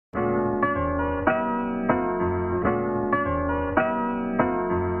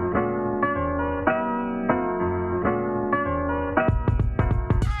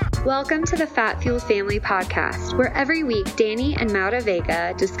Welcome to the Fat Fueled Family Podcast, where every week Danny and Maura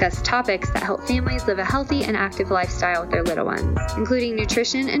Vega discuss topics that help families live a healthy and active lifestyle with their little ones, including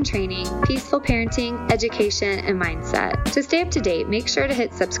nutrition and training, peaceful parenting, education, and mindset. To stay up to date, make sure to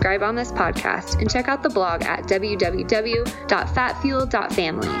hit subscribe on this podcast and check out the blog at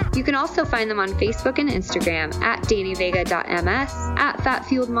www.fatfueled.family. You can also find them on Facebook and Instagram at dannyvega.ms, at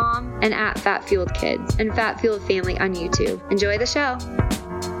fatfueledmom, and at fatfueledkids, and Fat Fueled Family on YouTube. Enjoy the show.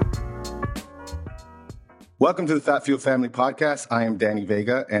 Welcome to the Fat Fueled Family Podcast. I am Danny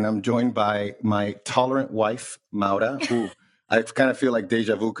Vega, and I'm joined by my tolerant wife, Maura, who I kind of feel like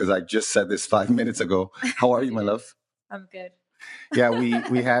deja vu because I just said this 5 minutes ago. How are you, my love? I'm good. Yeah, we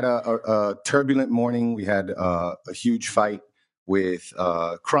had a turbulent morning. We had a huge fight with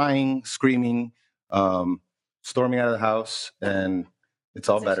crying, screaming, storming out of the house, and it's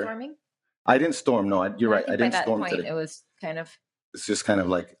all better. Storming? I didn't storm. No, you're right. I didn't storm today. It was kind of. It's just kind of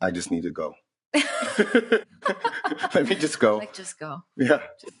like I just need to go. Let me just go. Like, just go. Yeah.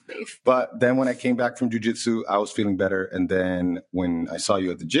 Just leave. But then when I came back from jiu-jitsu, I was feeling better. And then when I saw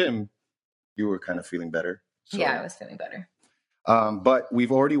you at the gym, you were kind of feeling better. So, yeah, I was feeling better. But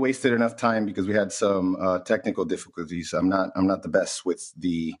we've already wasted enough time because we had some technical difficulties. I'm not the best with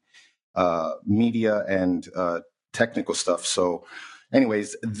the media and technical stuff. So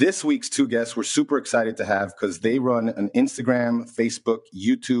anyways, this week's two guests we're super excited to have because they run an Instagram, Facebook,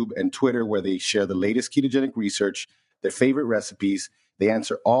 YouTube, and Twitter where they share the latest ketogenic research, their favorite recipes. They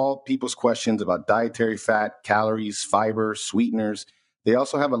answer all people's questions about dietary fat, calories, fiber, sweeteners. They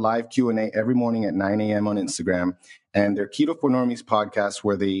also have a live Q&A every morning at 9 a.m. on Instagram. And their Keto for Normies podcast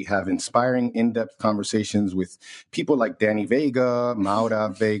where they have inspiring, in-depth conversations with people like Danny Vega,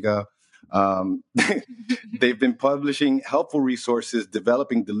 Maura Vega. They've been publishing helpful resources,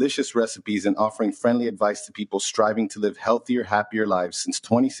 developing delicious recipes, and offering friendly advice to people striving to live healthier, happier lives since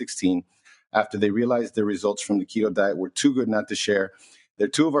 2016 after they realized their results from the keto diet were too good not to share. They're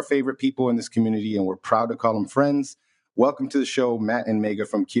two of our favorite people in this community, and we're proud to call them friends. Welcome to the show, Matt and Mega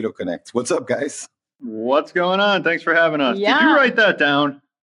from Keto Connect. What's up, guys? What's going on? Thanks for having us. Yeah. Did you write that down?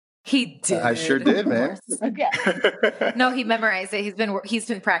 He did. I sure did, man. Okay. No, he memorized it. He's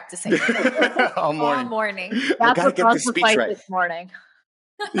been practicing all morning. That's gotta get this speech right this morning.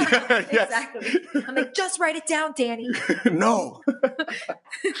 Yes. Exactly. I'm like, just write it down, Danny. No.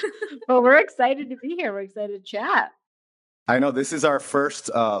 Well, we're excited to be here. We're excited to chat. I know this is our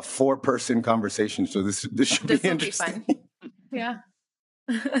first four-person conversation, so this should be interesting. Be fun. Yeah.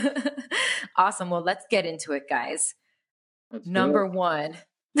 Awesome. Well, let's get into it, guys. Number one.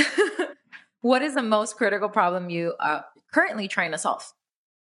 What is the most critical problem you are currently trying to solve?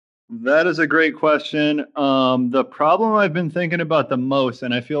 That is a great question. The problem I've been thinking about the most,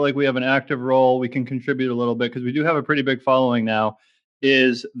 and I feel like we have an active role, we can contribute a little bit because we do have a pretty big following now,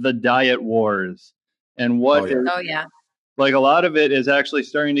 is the diet wars. And like a lot of it is actually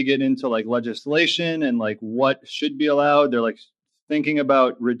starting to get into like legislation and like what should be allowed. They're like thinking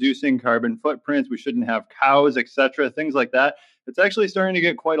about reducing carbon footprints. We shouldn't have cows, etc., things like that. It's actually starting to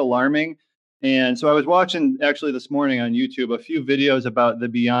get quite alarming. And so I was watching actually this morning on YouTube a few videos about the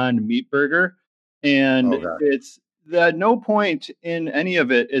Beyond Meat Burger. And it's at no point in any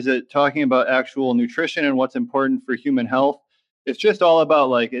of it is it talking about actual nutrition and what's important for human health. It's just all about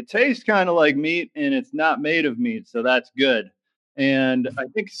like, it tastes kind of like meat and it's not made of meat. So that's good. And I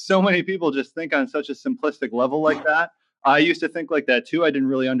think so many people just think on such a simplistic level like that. I used to think like that too. I didn't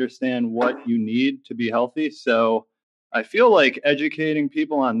really understand what you need to be healthy. So I feel like educating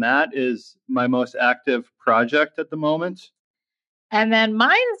people on that is my most active project at the moment. And then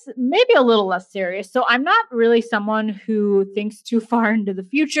mine's maybe a little less serious. So I'm not really someone who thinks too far into the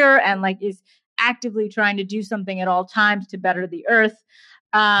future and like is actively trying to do something at all times to better the earth.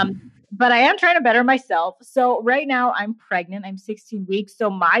 But I am trying to better myself. So right now I'm pregnant. I'm 16 weeks. So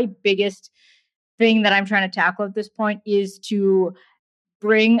my biggest thing that I'm trying to tackle at this point is to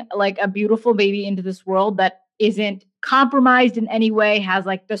bring like a beautiful baby into this world that isn't compromised in any way, has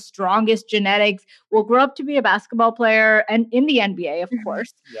like the strongest genetics, will grow up to be a basketball player and in the NBA, of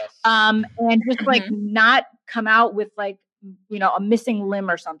course. Yes. And just like not come out with like, you know, a missing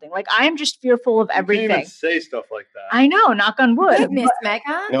limb or something. Like I am just fearful of everything. You can't even say stuff like that. I know, knock on wood. Miss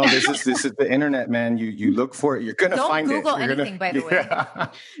Mega? No, this is the internet, man. You look for it, you're gonna find it. Don't Google anything, by the way.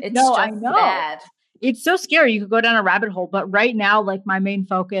 It's No, just I know. bad. It's so scary. You could go down a rabbit hole. But right now, like my main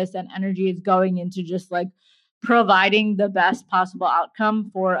focus and energy is going into just like providing the best possible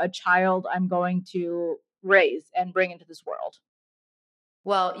outcome for a child I'm going to raise and bring into this world.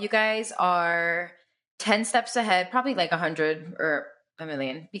 Well, you guys are 10 steps ahead, probably like 100 or a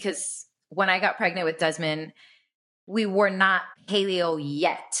million, because when I got pregnant with Desmond, we were not paleo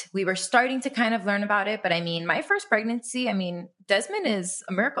yet. We were starting to kind of learn about it. But I mean, my first pregnancy, I mean, Desmond is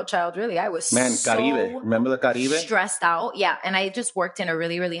a miracle child, really. I was so Caribe. Remember the Caribe? stressed out. Yeah. And I just worked in a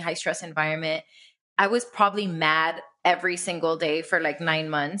really, really high stress environment. I was probably mad every single day for like 9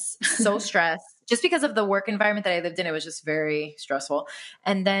 months. So stressed just because of the work environment that I lived in. It was just very stressful.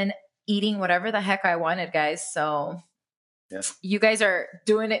 And then eating whatever the heck I wanted, guys. So you guys are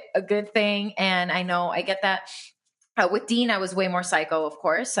doing it a good thing. And I know I get that. With Dean, I was way more psycho, of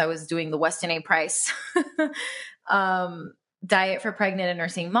course. I was doing the Weston A. Price diet for pregnant and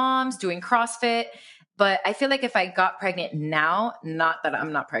nursing moms, doing CrossFit. But I feel like if I got pregnant now, not that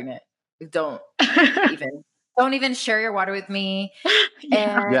I'm not pregnant, don't even share your water with me.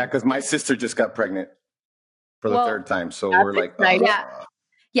 Yeah, because my sister just got pregnant for the third time. So we're like,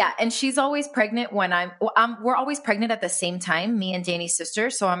 yeah. And she's always pregnant when we're always pregnant at the same time, me and Danny's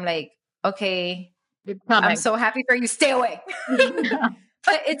sister. So I'm like, okay, I'm so happy for you. Stay away.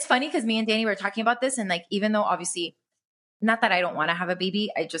 But it's funny because me and Danny were talking about this, and like, even though obviously, not that I don't want to have a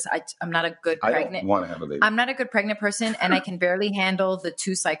baby, I'm not a good pregnant. I don't want to have a baby. I'm not a good pregnant person, and I can barely handle the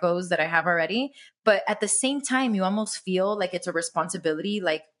 2 cycles that I have already. But at the same time, you almost feel like it's a responsibility.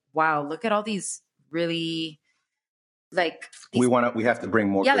 Like, wow, look at all these really. Like we have to bring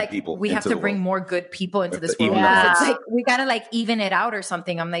more good people. We have to bring more good people into this world. It's like we gotta like even it out or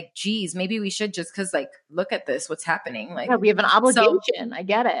something. I'm like, geez, maybe we should just because like look at this, what's happening. Like we have an obligation. I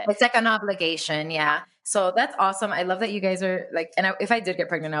get it. It's like an obligation, yeah. So that's awesome. I love that you guys are like, and if I did get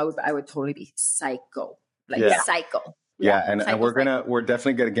pregnant, I would totally be psycho, psycho. Yeah, and we're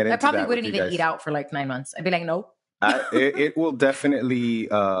definitely gonna get into that. I probably wouldn't even eat out for like 9 months. I'd be like, nope. It will definitely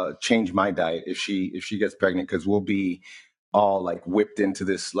change my diet if she gets pregnant, because we'll be all like whipped into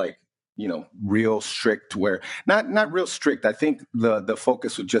this like, you know, real strict, where not real strict. I think the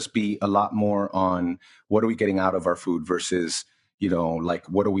focus would just be a lot more on what are we getting out of our food versus, you know, like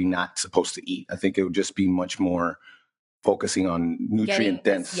what are we not supposed to eat. I think it would just be much more focusing on nutrient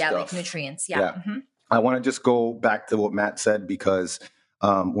dense stuff. Like nutrients. Yeah. Mm-hmm. I want to just go back to what Matt said, because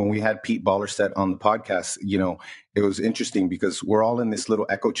when we had Pete Ballerstedt on the podcast, you know, it was interesting because we're all in this little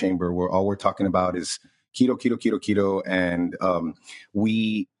echo chamber where all we're talking about is keto. And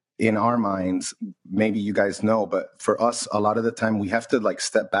we, in our minds, maybe you guys know, but for us, a lot of the time we have to like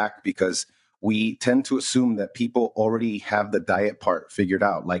step back because we tend to assume that people already have the diet part figured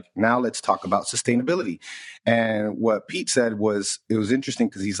out. Like, now let's talk about sustainability. And what Pete said was, it was interesting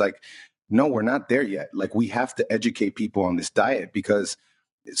because he's like, no, we're not there yet. Like, we have to educate people on this diet because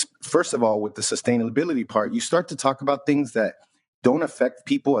it's, first of all, with the sustainability part, you start to talk about things that don't affect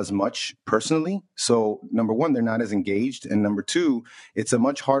people as much personally. So number one, they're not as engaged. And number two, it's a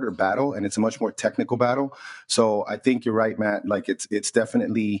much harder battle and it's a much more technical battle. So I think you're right, Matt. Like it's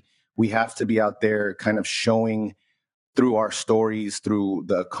definitely, we have to be out there kind of showing through our stories, through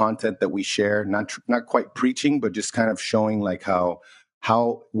the content that we share, not quite preaching, but just kind of showing like how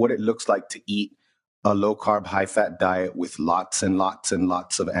what it looks like to eat a low carb, high fat diet with lots and lots and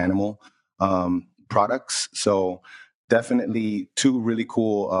lots of animal products. So definitely 2 really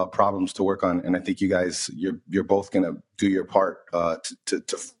cool problems to work on. And I think you guys, you're both going to do your part to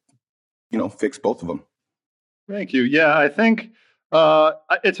you know, fix both of them. Thank you. Yeah, I think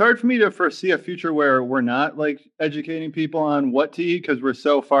it's hard for me to foresee a future where we're not like educating people on what to eat because we're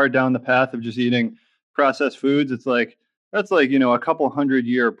so far down the path of just eating processed foods. It's like, that's like, you know, a couple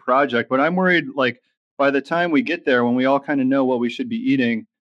 100-year project. But I'm worried, like, by the time we get there, when we all kind of know what we should be eating,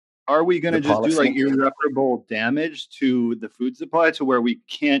 are we going to just do like irreparable damage to the food supply to where we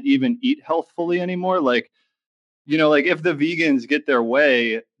can't even eat healthfully anymore? Like, you know, like if the vegans get their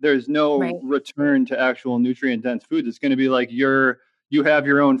way, there's no return to actual nutrient dense foods. It's going to be like you have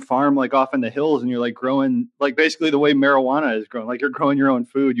your own farm like off in the hills and you're like growing like basically the way marijuana is grown. Like you're growing your own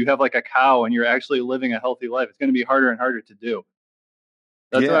food. You have like a cow and you're actually living a healthy life. It's going to be harder and harder to do.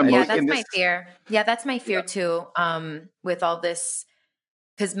 That's my fear. Yeah, that's my fear too. With all this,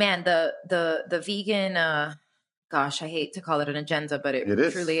 because man, the vegan, gosh, I hate to call it an agenda, but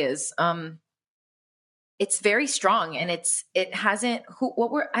it truly is. It's very strong, and it hasn't.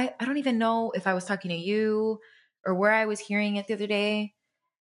 I don't even know if I was talking to you or where I was hearing it the other day.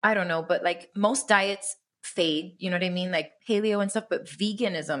 I don't know, but like most diets fade. You know what I mean? Like paleo and stuff, but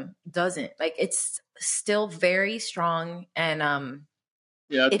veganism doesn't. Like it's still very strong, and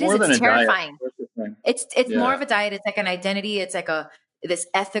yeah, it's terrifying. It's more of a diet. It's like an identity. It's like this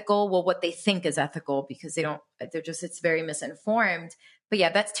ethical, what they think is ethical because it's very misinformed. But yeah,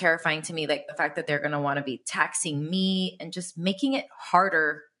 that's terrifying to me. Like the fact that they're going to want to be taxing me and just making it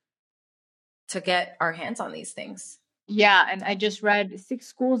harder to get our hands on these things. Yeah, and I just read 6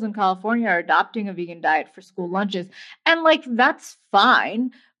 schools in California are adopting a vegan diet for school lunches. And like that's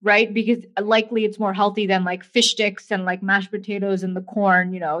fine, right? Because likely it's more healthy than like fish sticks and like mashed potatoes and the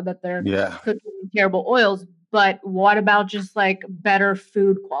corn, that they're cooking in terrible oils. But what about just like better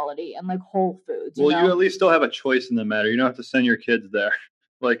food quality and like whole foods? Well, you at least still have a choice in the matter. You don't have to send your kids there.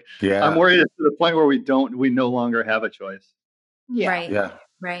 Like, I'm worried to the point where we no longer have a choice. Yeah. Right. Yeah.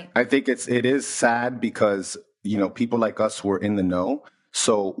 Right. I think it is sad because, people like us were in the know.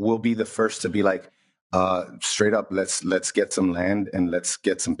 So we'll be the first to be like, straight up, let's get some land and let's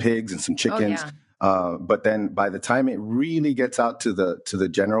get some pigs and some chickens. Oh, yeah. But then by the time it really gets out to the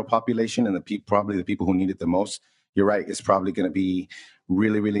general population and probably the people who need it the most, you're right. It's probably going to be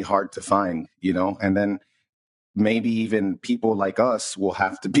really, really hard to find, and then maybe even people like us will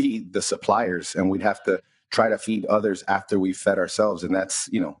have to be the suppliers and we'd have to try to feed others after we've fed ourselves. And that's,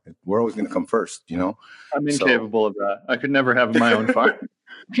 we're always going to come first, I'm incapable of that. I could never have my own farm.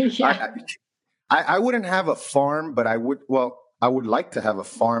 Yeah. I wouldn't have a farm, but I would like to have a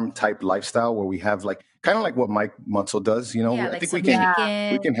farm type lifestyle where we have like, kind of like what Mike Munsell does, Yeah, I like think we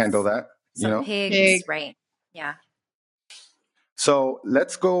can handle that, some pigs, right. Yeah. So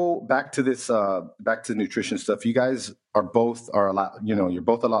let's go back to this, back to nutrition stuff. You guys are a lot, you're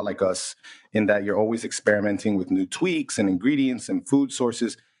both a lot like us in that you're always experimenting with new tweaks and ingredients and food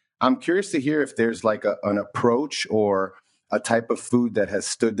sources. I'm curious to hear if there's like an approach or a type of food that has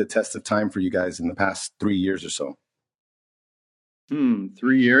stood the test of time for you guys in the past 3 years or so. 3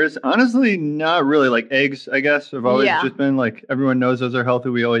 years? Honestly, not really. Like eggs, I guess, have always just been like, everyone knows those are healthy.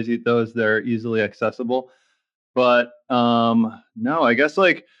 We always eat those. They're easily accessible. But no, I guess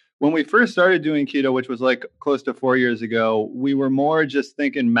like when we first started doing keto, which was like close to 4 years ago, we were more just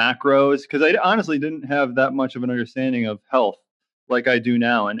thinking macros because I honestly didn't have that much of an understanding of health like I do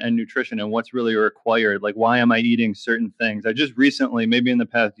now and nutrition and what's really required. Like, why am I eating certain things? I just recently, maybe in the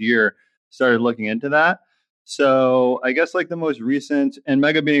past year, started looking into that. So I guess like the most recent, and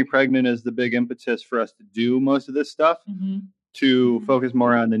Mega being pregnant is the big impetus for us to do most of this stuff. Mm-hmm. To focus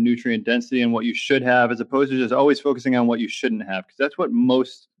more on the nutrient density and what you should have, as opposed to just always focusing on what you shouldn't have, because that's what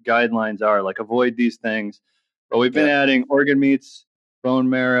most guidelines are, like avoid these things. But we've been adding organ meats, bone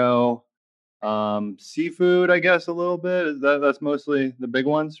marrow, seafood, I guess a little bit. That's mostly the big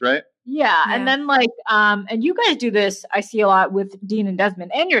ones, right? Yeah. And then like, and you guys do this, I see a lot with Dean and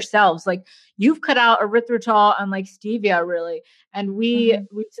Desmond and yourselves, like you've cut out erythritol and like stevia really. And we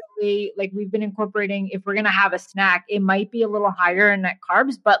recently, like we've been incorporating, if we're going to have a snack, it might be a little higher in net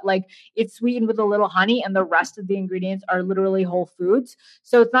carbs, but like it's sweetened with a little honey and the rest of the ingredients are literally whole foods.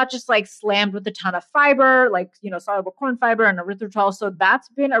 So it's not just like slammed with a ton of fiber, like, soluble corn fiber and erythritol. So that's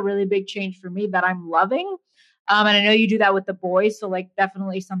been a really big change for me that I'm loving. And I know you do that with the boys. So like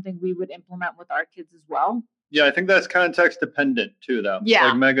definitely something we would implement with our kids as well. Yeah, I think that's context dependent too, though. Yeah.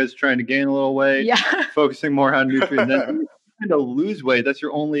 Like Mega's trying to gain a little weight, focusing more on nutrients. Then trying to lose weight, that's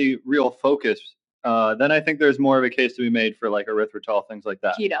your only real focus. Then I think there's more of a case to be made for like erythritol, things like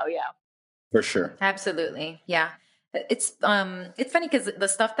that. Keto, yeah. For sure. Absolutely. Yeah. It's funny because the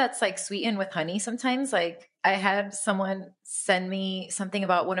stuff that's like sweetened with honey, sometimes like I had someone send me something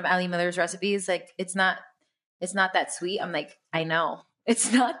about one of Ali Miller's recipes. Like it's not that sweet. I'm like, I know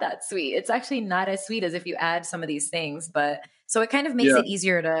it's not that sweet. It's actually not as sweet as if you add some of these things, but so it kind of makes it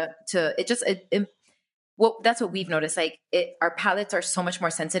easier well, that's what we've noticed. Like our palates are so much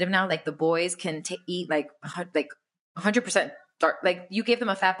more sensitive now. Like the boys can eat like 100% dark. Like you gave them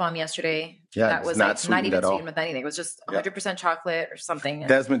a fat bomb yesterday. Yeah. That was not like not even sweetened with anything. It was just 100% chocolate or something.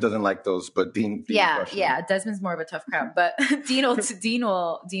 Desmond doesn't like those, but Dean Desmond's more of a tough crowd, but Dean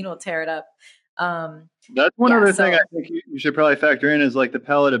will tear it up. That's one other thing I think you should probably factor in is like the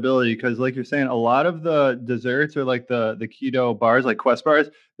palatability, because like you're saying, a lot of the desserts or like the keto bars, like Quest bars,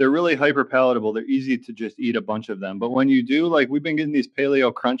 they're really hyper palatable. They're easy to just eat a bunch of them. But when you do, like we've been getting these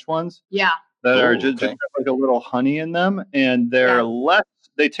paleo crunch ones, that are just have like a little honey in them, and they're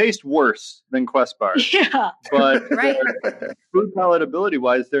they taste worse than Quest bars. Yeah, but food palatability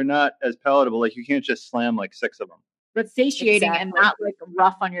wise, they're not as palatable. Like you can't just slam like 6 of them. But satiating and not like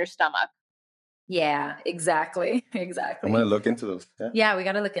rough on your stomach. Yeah, exactly. I'm going to look into those. Yeah, we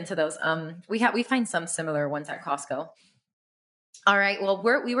got to look into those. We find some similar ones at Costco. All right. Well,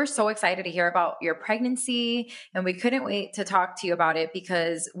 we were so excited to hear about your pregnancy, and we couldn't wait to talk to you about it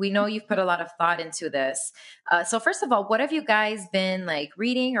because we know you've put a lot of thought into this. So first of all, what have you guys been like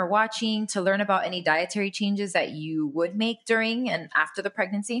reading or watching to learn about any dietary changes that you would make during and after the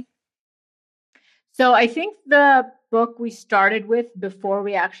pregnancy? So I think the book we started with before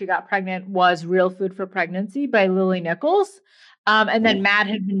we actually got pregnant was Real Food for Pregnancy by Lily Nichols. And then Matt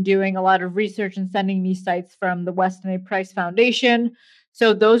had been doing a lot of research and sending me sites from the Weston A. Price Foundation.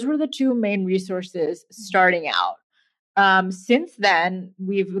 So those were the two main resources starting out. Since then,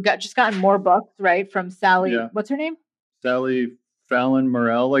 we've just gotten more books, right? From Sally. Yeah. What's her name? Sally Fallon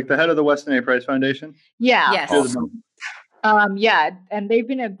Morell, like the head of the Weston A. Price Foundation. Yeah. Yes. Awesome. Yeah, and they've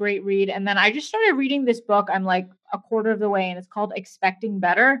been a great read. And then I just started reading this book. I'm like a quarter of the way, and it's called Expecting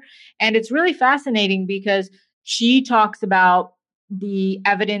Better. And it's really fascinating because she talks about the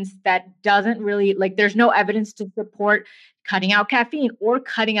evidence that doesn't really, like, there's no evidence to support cutting out caffeine or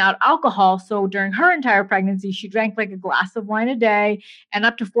cutting out alcohol. So during her entire pregnancy, she drank like a glass of wine a day and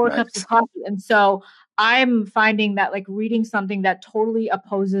up to 4 cups of coffee. And so I'm finding that like reading something that totally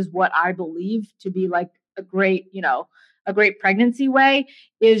opposes what I believe to be like a great pregnancy way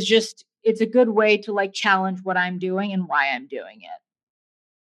is just, it's a good way to like challenge what I'm doing and why I'm doing it.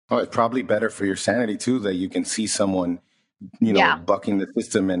 Oh, it's probably better for your sanity too, that you can see someone, bucking the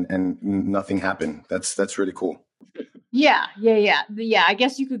system and nothing happened. That's really cool. Yeah. I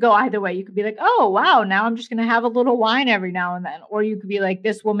guess you could go either way. You could be like, oh, wow, now I'm just going to have a little wine every now and then. Or you could be like,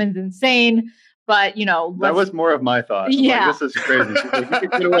 this woman's insane. But, that was more of my thought. Yeah. Like, this is crazy. Like, you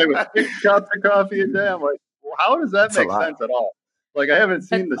could get away with 6 cups of coffee a day. I'm like, well, how does that make sense at all? Like, I haven't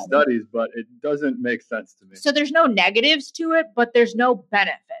seen the studies, but it doesn't make sense to me. So there's no negatives to it, but there's no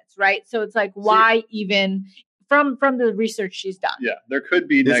benefits, right? So it's like, why even from the research she's done? Yeah, there could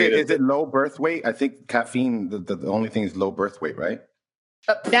be negatives. Is it low birth weight? I think caffeine, the only thing is low birth weight, right?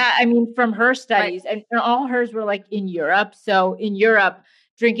 From her studies, and all hers were like in Europe. So in Europe,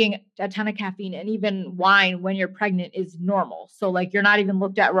 drinking a ton of caffeine and even wine when you're pregnant is normal. So like you're not even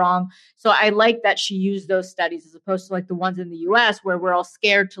looked at wrong. So I like that she used those studies as opposed to like the ones in the US where we're all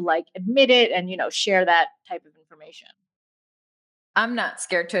scared to like admit it and, share that type of information. I'm not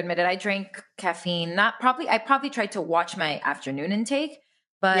scared to admit it. I drink caffeine. I probably tried to watch my afternoon intake,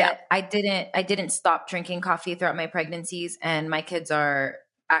 but I didn't stop drinking coffee throughout my pregnancies, and my kids are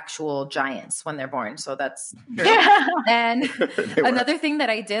actual giants when they're born. So that's true. And another thing that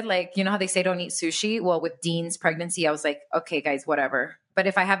I did, like, how they say don't eat sushi? Well, with Dean's pregnancy, I was like, okay, guys, whatever. But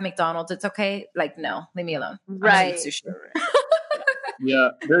if I have McDonald's, it's okay. Like, no, leave me alone. Right. Eat sushi. Yeah.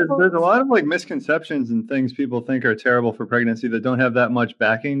 There's a lot of like misconceptions and things people think are terrible for pregnancy that don't have that much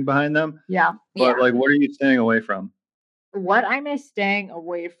backing behind them. Yeah. But like, what are you staying away from? What am I staying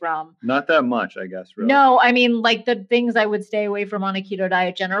away from? Not that much, I guess, really. No, I mean, like the things I would stay away from on a keto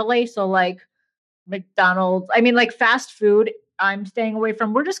diet generally. So like McDonald's, like fast food, I'm staying away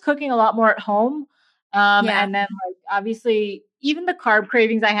from. We're just cooking a lot more at home. And then like, obviously, even the carb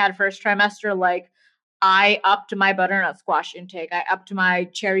cravings I had first trimester, like I upped my butternut squash intake. I upped my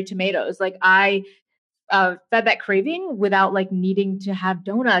cherry tomatoes. Like I fed that craving without like needing to have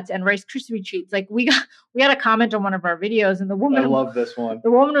donuts and Rice Krispie treats. Like we got a comment on one of our videos, and the woman, I love this one. The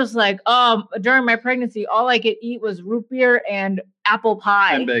woman was like, during my pregnancy, all I could eat was root beer and apple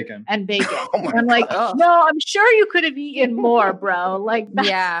pie and bacon. Oh, I'm like, no, I'm sure you could have eaten more, bro. Like,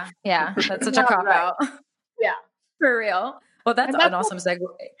 yeah, that's such a cop out. Yeah, for real. Well, that's an awesome segue.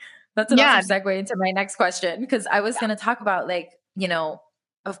 That's an awesome segue into my next question, because I was going to talk about like,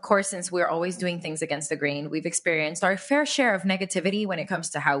 of course, since we're always doing things against the grain, we've experienced our fair share of negativity when it comes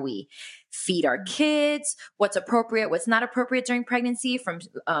to how we feed our kids, what's appropriate, what's not appropriate during pregnancy, from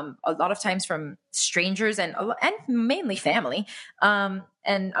a lot of times from strangers and mainly family. And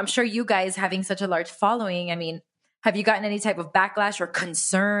I'm sure you guys, having such a large following, have you gotten any type of backlash or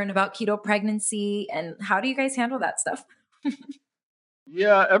concern about keto pregnancy? And how do you guys handle that stuff?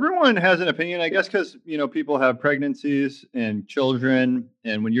 Yeah, everyone has an opinion, I guess, because, people have pregnancies and children.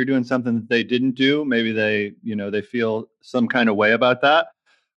 And when you're doing something that they didn't do, maybe they, they feel some kind of way about that.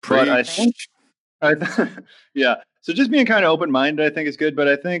 But I think, yeah. So just being kind of open-minded, I think is good. But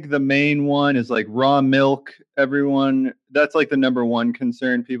I think the main one is like raw milk. That's like the number one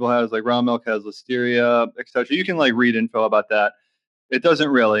concern people have, is like raw milk has listeria, etc. You can like read info about that. It doesn't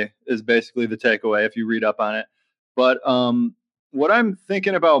really, is basically the takeaway if you read up on it. But, what I'm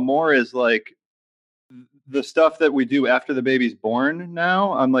thinking about more is like the stuff that we do after the baby's born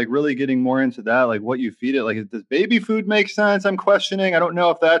now. I'm like really getting more into that, like what you feed it. Like, does baby food make sense? I'm questioning. I don't know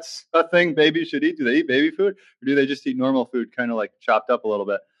if that's a thing babies should eat. Do they eat baby food, or do they just eat normal food, kind of like chopped up a little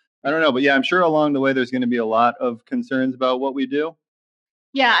bit? I don't know. But yeah, I'm sure along the way there's going to be a lot of concerns about what we do.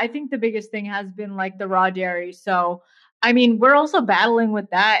 Yeah, I think the biggest thing has been like the raw dairy. So, we're also battling with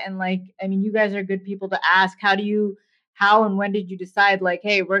that. And like, you guys are good people to ask. How and when did you decide, like,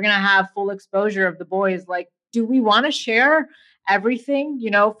 hey, we're going to have full exposure of the boys? Like, do we want to share everything,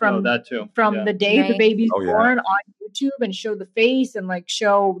 from that too. From the day the baby's born on YouTube, and show the face and like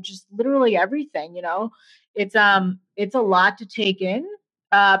show just literally everything, It's it's a lot to take in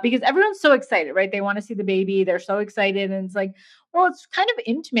because everyone's so excited, right? They want to see the baby. They're so excited. And it's like, well, it's kind of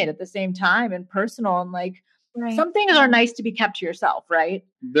intimate at the same time and personal. And like, some things are nice to be kept to yourself, right?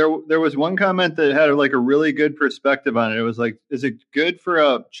 There was one comment that had like a really good perspective on it. It was like, is it good for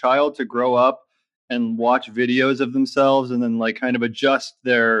a child to grow up and watch videos of themselves and then like kind of adjust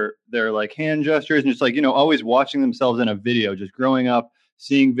their like hand gestures and just like, always watching themselves in a video, just growing up,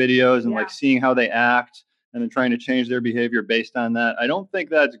 seeing videos and like seeing how they act and then trying to change their behavior based on that. I don't think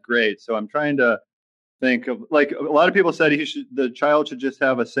that's great. So I'm trying to think of, like, a lot of people said the child should just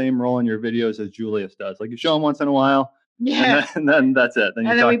have a same role in your videos as Julius does. Like, you show him once in a while, and then that's it.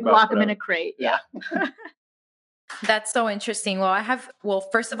 Then we lock him in a crate. Yeah. That's so interesting. Well,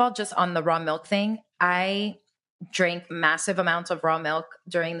 first of all, just on the raw milk thing, I drank massive amounts of raw milk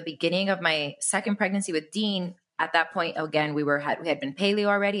during the beginning of my second pregnancy with Dean. At that point, again, we had been paleo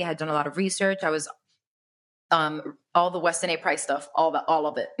already. I had done a lot of research. I was all the Weston A. Price stuff, all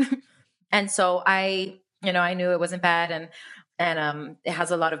of it. And so I knew it wasn't bad, and it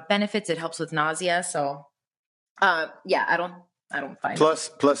has a lot of benefits. It helps with nausea. So, I don't find plus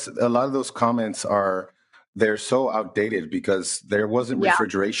a lot of those comments they're so outdated because there wasn't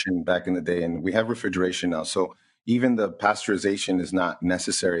refrigeration back in the day, and we have refrigeration now. So even the pasteurization is not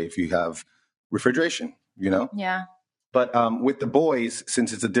necessary if you have refrigeration, Yeah. But with the boys,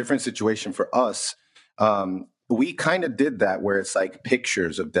 since it's a different situation for us, we kind of did that where it's like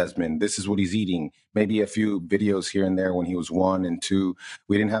pictures of Desmond. This is what he's eating. Maybe a few videos here and there when he was 1 and 2.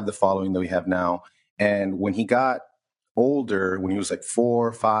 We didn't have the following that we have now. And when he got older, when he was like 4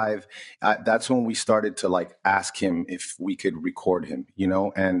 or 5, that's when we started to like ask him if we could record him,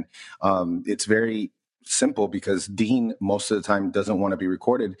 and it's very simple because Dean most of the time doesn't want to be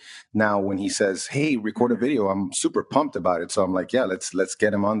recorded. Now, when he says, "Hey, record a video," I'm super pumped about it. So I'm like, yeah, let's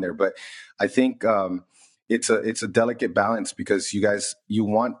get him on there. But I think, it's a delicate balance because you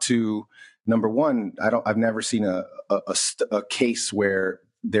want to, number one, I've never seen a case where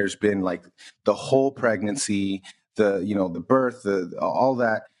there's been like the whole pregnancy, the birth, all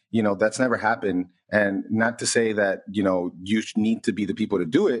that, that's never happened. And not to say that, you need to be the people to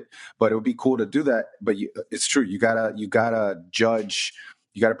do it, but it would be cool to do that. But it's true. You gotta judge,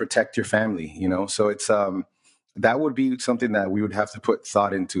 you gotta protect your family, so it's, that would be something that we would have to put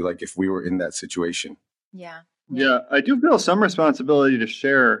thought into, like if we were in that situation. Yeah, I do feel some responsibility to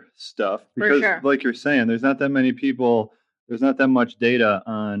share stuff because, like you're saying, there's not that many people. There's not that much data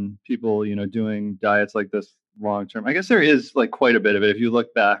on people, doing diets like this long term. I guess there is like quite a bit of it if you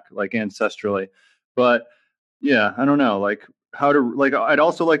look back, like ancestrally. But yeah, I don't know, like how to I'd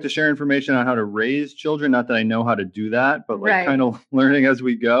also like to share information on how to raise children. Not that I know how to do that, but like kind of learning as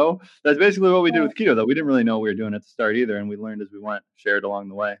we go. That's basically what we did with keto, though. We didn't really know what we were doing at the start either, and we learned as we went, shared along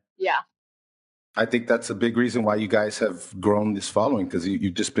the way. Yeah. I think that's a big reason why you guys have grown this following, because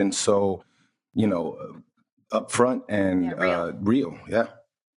you've just been so, upfront and real. Yeah.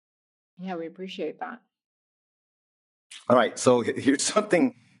 Yeah, we appreciate that. All right. So here's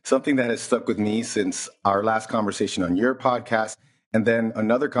something that has stuck with me since our last conversation on your podcast. And then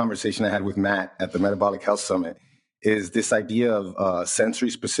another conversation I had with Matt at the Metabolic Health Summit is this idea of sensory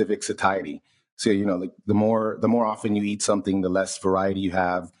specific satiety. So, like the more often you eat something, the less variety you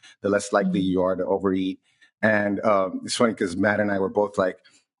have, the less likely you are to overeat. And it's funny because Matt and I were both like,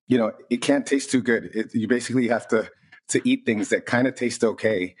 it can't taste too good. You basically have to eat things that kind of taste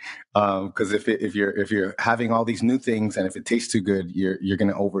okay. Because if you're having all these new things and if it tastes too good, you're going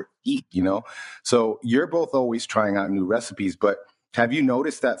to overeat. So you're both always trying out new recipes. But have you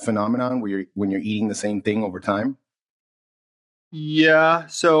noticed that phenomenon where when you're eating the same thing over time? Yeah.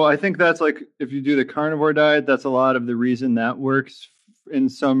 So I think that's like, if you do the carnivore diet, that's a lot of the reason that works in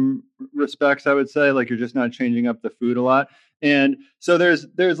some respects, I would say. Like, you're just not changing up the food a lot. And so there's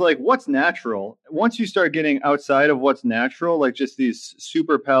like what's natural. Once you start getting outside of what's natural, like just these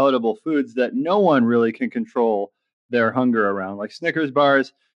super palatable foods that no one really can control their hunger around, like Snickers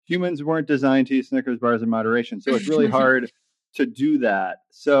bars. Humans weren't designed to eat Snickers bars in moderation. So it's really hard to do that.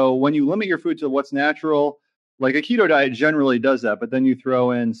 So when you limit your food to what's natural, like a keto diet generally does that, but then you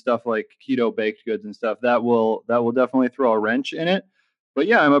throw in stuff like keto baked goods and stuff that will definitely throw a wrench in it. But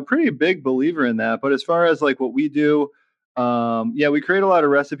yeah, I'm a pretty big believer in that. But as far as like what we do, we create a lot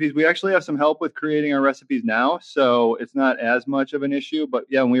of recipes. We actually have some help with creating our recipes now, so it's not as much of an issue. But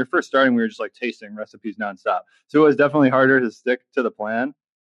yeah, when we were first starting, we were just like tasting recipes nonstop. So it was definitely harder to stick to the plan.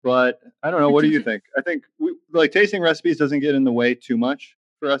 But I don't know. What do you think? I think tasting recipes doesn't get in the way too much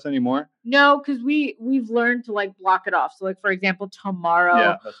for us anymore. No, because we've learned to like block it off. So like, for example,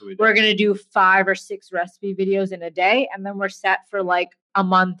 tomorrow we're going to do 5 or 6 recipe videos in a day, and then we're set for like a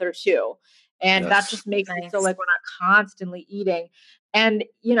month or 2. And that just makes it so like we're not constantly eating. And,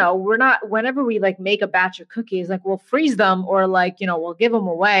 we're not, whenever we like make a batch of cookies, like we'll freeze them or like, we'll give them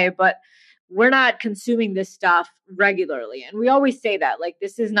away, but we're not consuming this stuff regularly. And we always say that, like,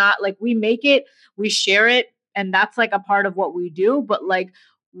 this is not like we make it, we share it, and that's like a part of what we do. But like,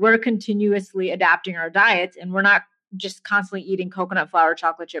 we're continuously adapting our diets, and we're not just constantly eating coconut flour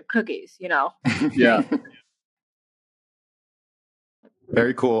chocolate chip cookies, Yeah.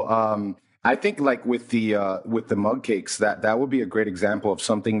 Very cool. I think like with the mug cakes, that would be a great example of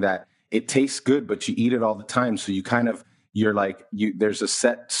something that it tastes good, but you eat it all the time. So there's a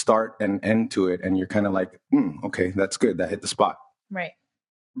set start and end to it. And you're kind of like, okay, that's good. That hit the spot. Right.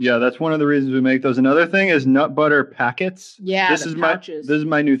 Yeah. That's one of the reasons we make those. Another thing is nut butter packets. Yeah. This is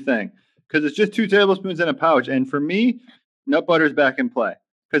my new thing, because it's just 2 tablespoons in a pouch. And for me, nut butter's back in play,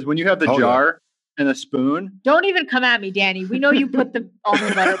 because when you have the jar and a spoon. Don't even come at me, Danny. We know you put the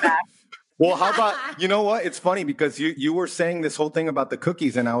almond butter back. Well, how about, you know what? It's funny because you were saying this whole thing about the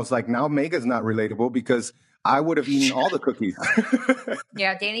cookies, and I was like, now Mega's not relatable because I would have eaten all the cookies.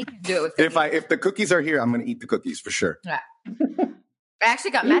 Yeah, Danny can do it with cookies. If the cookies are here, I'm going to eat the cookies for sure. Yeah. I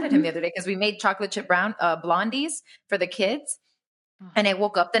actually got mad at him the other day because we made chocolate chip blondies for the kids, and I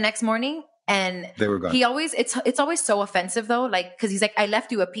woke up the next morning and they were gone. He always, it's always so offensive though. Like, cause he's like, I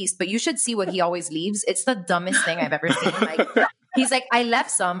left you a piece, but you should see what he always leaves. It's the dumbest thing I've ever seen. Like, he's like, I left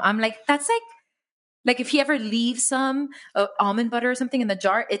some. I'm like, that's like if he ever leaves some almond butter or something in the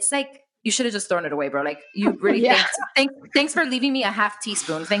jar, it's like, you should have just thrown it away, bro. Like, you really thanks for leaving me a half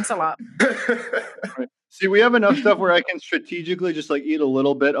teaspoon. Thanks a lot. See, we have enough stuff where I can strategically just like eat a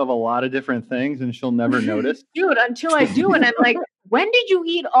little bit of a lot of different things and she'll never notice. Dude, until I do. And I'm like, when did you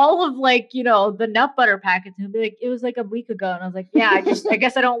eat all of like, the nut butter packets? And he'll be like, it was like a week ago. And I was like, yeah, I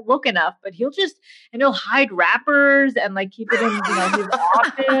guess I don't look enough. But he'll hide wrappers and like keep it in, his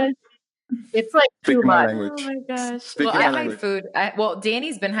office. It's like too much. Oh my gosh. Well, I hide food.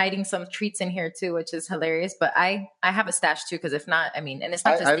 Danny's been hiding some treats in here too, which is hilarious. But I have a stash too, because if not, and it's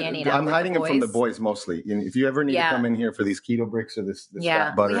not just Danny. I'm hiding them from the boys mostly. If you ever need to come in here for these keto bricks or this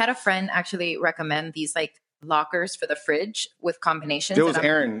butter. We had a friend actually recommend these like lockers for the fridge with combinations. It was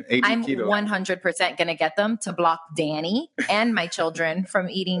Aaron. I'm keto. 100% going to get them to block Danny and my children from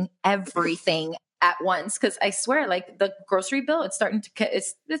eating everything at once, because I swear, like the grocery bill, it's starting to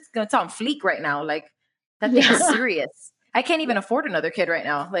it's on fleek right now. Like that thing is serious. I can't even afford another kid right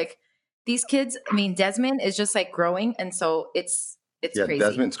now. Like these kids, Desmond is just like growing, and so it's crazy.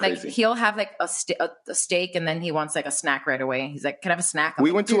 Desmond's crazy. Like he'll have like a steak, and then he wants like a snack right away. He's like, "Can I have a snack?"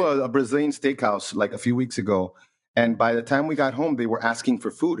 We went to a Brazilian steakhouse like a few weeks ago, and by the time we got home, they were asking for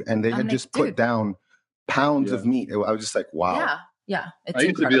food, and they had just put down pounds of meat. I was just like, "Wow." Yeah. I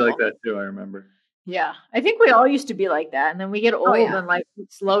used to be like that too. I remember. Yeah, I think we all used to be like that, and then we get old and like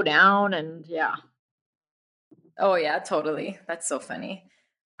slow down, and Oh yeah, totally. That's so funny.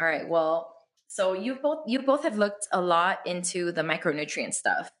 All right, well, so you both have looked a lot into the micronutrient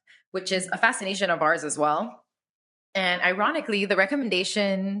stuff, which is a fascination of ours as well. And ironically, the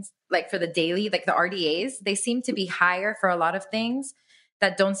recommendations, like for the daily, like the RDAs, they seem to be higher for a lot of things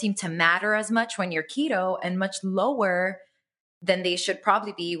that don't seem to matter as much when you're keto, and much lower than they should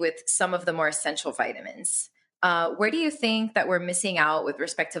probably be with some of the more essential vitamins. Where do you think that we're missing out with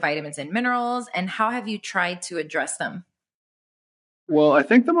respect to vitamins and minerals, and how have you tried to address them? Well, I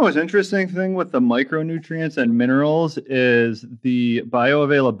think the most interesting thing with the micronutrients and minerals is the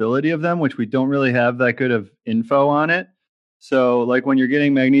bioavailability of them, which we don't really have that good of info on it. So like when you're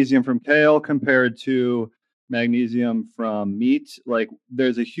getting magnesium from kale compared to magnesium from meat, like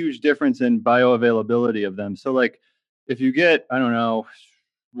there's a huge difference in bioavailability of them. So like if you get, I don't know,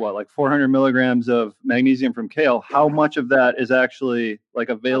 like 400 milligrams of magnesium from kale, how much of that is actually like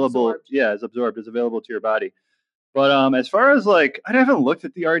available? Is absorbed, is available to your body. But as far as like, I haven't looked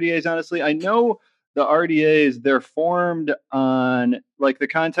at the RDAs, honestly. I know the RDAs, they're formed on like the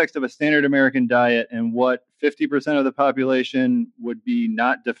context of a standard American diet and what 50% of the population would be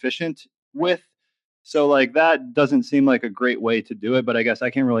not deficient with. So like that doesn't seem like a great way to do it, but I guess I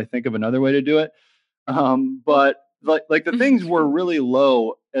can't really think of another way to do it. But like the things were really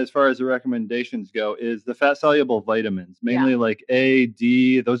low as far as the recommendations go is the fat soluble vitamins, mainly like A,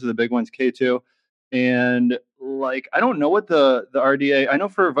 D, those are the big ones, K2. And like, I don't know what the RDA, I know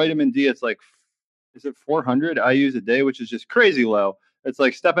for vitamin D, it's like, is it 400 IUs a day, which is just crazy low. It's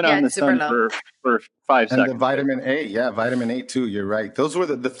like stepping out in the sun for 5 seconds. And the vitamin A, vitamin A too, you're right. Those were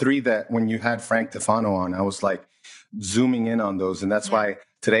the three that when you had Frank Tefano on, I was like zooming in on those. And that's why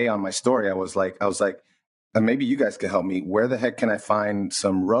today on my story, I was like, maybe you guys could help me. Where the heck can I find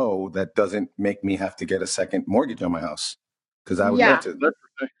some row that doesn't make me have to get a second mortgage on my house? Because I would love to.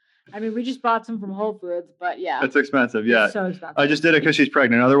 I mean, we just bought some from Whole Foods, but yeah. It's expensive, yeah. It's so expensive. I just did it because she's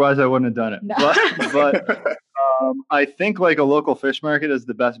pregnant. Otherwise, I wouldn't have done it. No. But I think like a local fish market is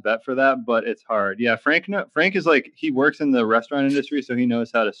the best bet for that, but it's hard. Yeah, Frank is like, he works in the restaurant industry, so he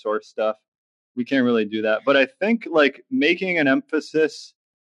knows how to source stuff. We can't really do that. But I think like making an emphasis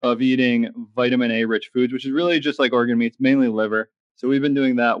of eating vitamin A rich foods, which is really just like organ meats, mainly liver. So we've been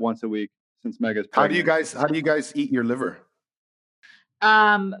doing that once a week since Mega's pregnant. How do you guys eat your liver?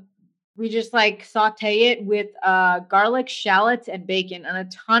 We just like saute it with garlic, shallots, and bacon and a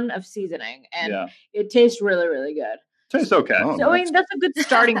ton of seasoning. And it tastes really, really good. Tastes okay. So I mean, that's a good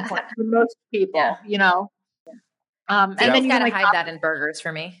starting point for most people, you know. And then you gotta hide that in burgers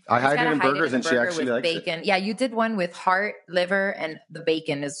for me. I hide it in burgers, and she actually likes bacon. Yeah, you did one with heart, liver, and the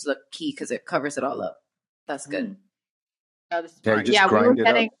bacon is the key because it covers it all up. That's good. Oh, this is we were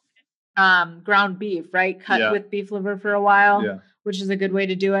getting ground beef, right? Cut with beef liver for a while, which is a good way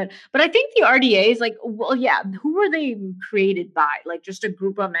to do it. But I think the RDAs, like, well, who were they created by? Like, just a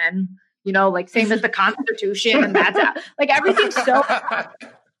group of men, you know, like same as the Constitution, and that's like everything's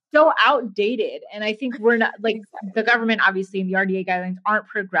so outdated. And I think we're not, like, the government obviously and the RDA guidelines aren't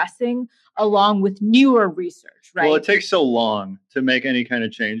progressing along with newer research, right? Well, it takes so long to make any kind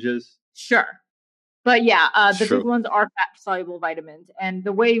of changes. Sure. But the big ones are fat-soluble vitamins. And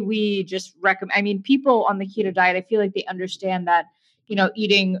the way we just recommend, I mean, people on the keto diet, I feel like they understand that, you know,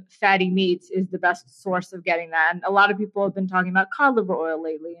 eating fatty meats is the best source of getting that. And a lot of people have been talking about cod liver oil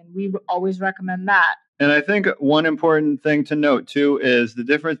lately, and we always recommend that. And I think one important thing to note, too, is the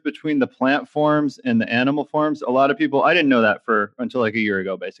difference between the plant forms and the animal forms. A lot of people, I didn't know that until like a year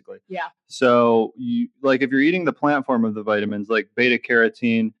ago, basically. Yeah. So, if you're eating the plant form of the vitamins, like beta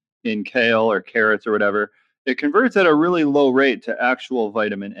carotene in kale or carrots or whatever, it converts at a really low rate to actual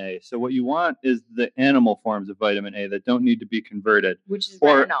vitamin A. So what you want is the animal forms of vitamin A that don't need to be converted. Which is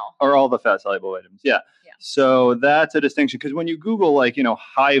retinol. Or all the fat-soluble vitamins. Yeah. So that's a distinction, because when you Google, like, you know,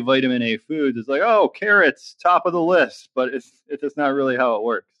 high vitamin A foods, it's like, oh, carrots, top of the list, but it's not really how it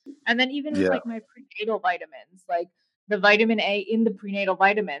works. And then even with like my prenatal vitamins, like the vitamin A in the prenatal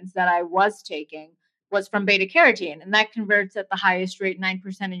vitamins that I was taking was from beta carotene, and that converts at the highest rate,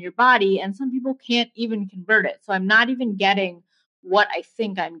 9% in your body. And some people can't even convert it. So I'm not even getting what I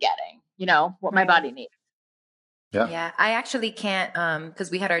think I'm getting, you know, what my body needs. Yeah. I actually can't, because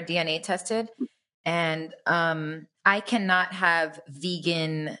we had our DNA tested. And I cannot have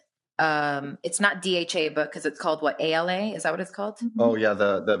vegan. It's not DHA, but because it's called what, ALA? Is that what it's called? Oh yeah,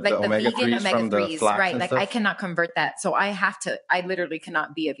 the like omega 3s from the flax, right? and like stuff. I cannot convert that, so I literally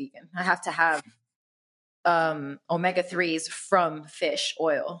cannot be a vegan. I have to have omega 3s from fish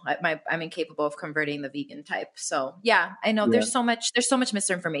oil. I'm incapable of converting the vegan type. So yeah, I know there's so much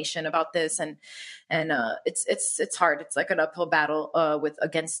misinformation about this, and it's hard. It's like an uphill battle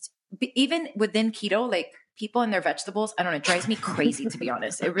against. Even within keto, like people and their vegetables, I don't know, it drives me crazy, to be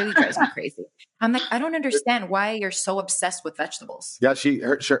honest. It really drives me crazy. I'm like, I don't understand why you're so obsessed with vegetables. Yeah,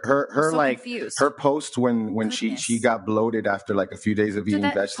 her post when she got bloated after like a few days of eating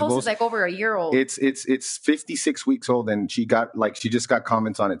vegetables. Post is like over a year old. It's 56 weeks old, and she just got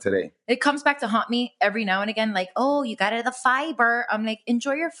comments on it today. It comes back to haunt me every now and again, like, oh, you got the fiber. I'm like,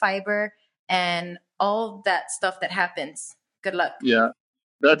 enjoy your fiber and all that stuff that happens. Good luck. Yeah.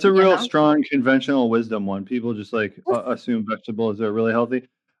 That's a real strong conventional wisdom one. People just like assume vegetables are really healthy.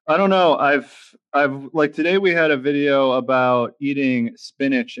 I don't know. I've like today we had a video about eating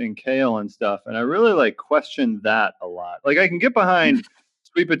spinach and kale and stuff, and I really like questioned that a lot. Like I can get behind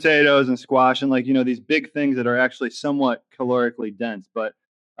sweet potatoes and squash and like, you know, these big things that are actually somewhat calorically dense, but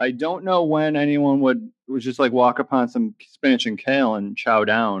I don't know when anyone would just like walk upon some spinach and kale and chow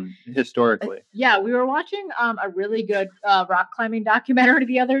down historically. Yeah, we were watching a really good rock climbing documentary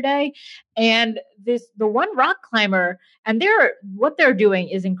the other day, and the one rock climber, and what they're doing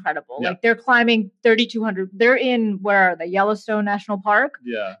is incredible. Yeah. Like they're climbing 3,200. They're in the Yellowstone National Park.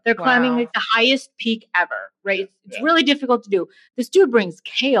 Yeah, they're climbing like the highest peak ever. Right, it's really difficult to do. This dude brings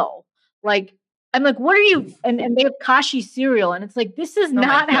kale, like. I'm like, what are you? And they have kashi cereal. And it's like, this is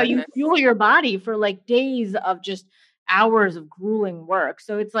not how you fuel your body for like days of just hours of grueling work.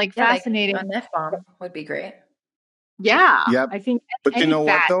 So it's like fascinating. Like an F-bomb would be great. Yeah. Yep. I think. But you know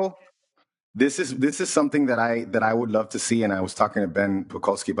what though? This is something that I would love to see. And I was talking to Ben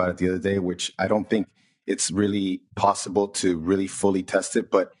Pukolsky about it the other day, which I don't think it's really possible to really fully test it.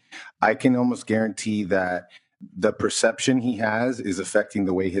 But I can almost guarantee that the perception he has is affecting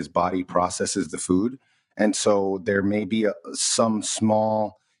the way his body processes the food. And so there may be some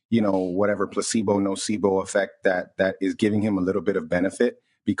small, you know, whatever placebo, nocebo effect that is giving him a little bit of benefit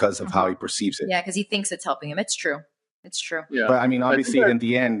because of how he perceives it. Yeah, because he thinks it's helping him. It's true. It's true. Yeah. But I mean, obviously, in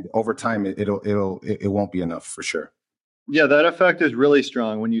the end, over time, it won't be enough for sure. Yeah, that effect is really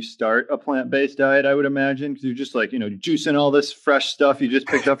strong when you start a plant-based diet, I would imagine, because you're just like, juicing all this fresh stuff you just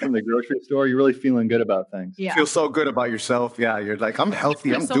picked up from the grocery store. You're really feeling good about things. Yeah. You feel so good about yourself. Yeah, you're like, I'm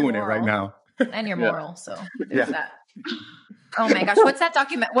healthy. I'm so doing moral. It right now. And you're moral, so there's that. Oh my gosh, what's that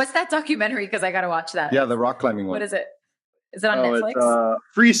documentary? Because I got to watch that. Yeah, the rock climbing one. What is it? Is it on Netflix? It's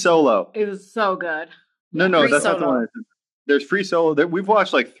Free Solo. It was so good. No, that's not the one. There's Free Solo. We've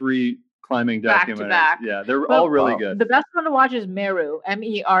watched like 3 climbing documentaries. Back. Yeah, they're all really good. The best one to watch is Meru,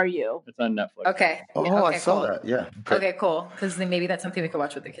 Meru. It's on Netflix. Okay. I saw that. Yeah. Okay, cool. Because maybe that's something we could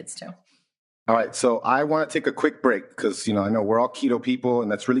watch with the kids too. All right. So I want to take a quick break because, I know we're all keto people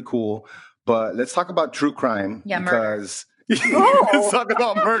and that's really cool. But let's talk about true crime. Yeah, because let's talk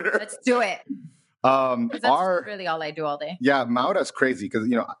about murder. Let's do it. That's really all I do all day. Yeah, Maura's crazy because,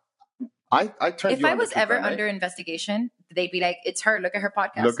 I turned if I was ever under investigation, they'd be like, it's her. Look at her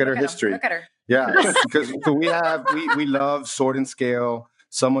podcast. Look at her history. Look at her. Yeah, because we love Sword and Scale,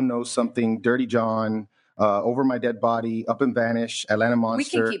 Someone Knows Something, Dirty John, Over My Dead Body, Up and Vanish, Atlanta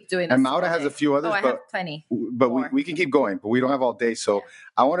Monster. We can keep doing this. And Maura has a few others. I have plenty. But we can keep going, but we don't have all day. So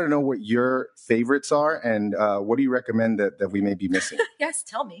I want to know what your favorites are and what do you recommend that we may be missing? Yes,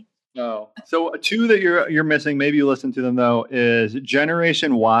 tell me. Oh, so 2 that you're missing, maybe you listen to them though, is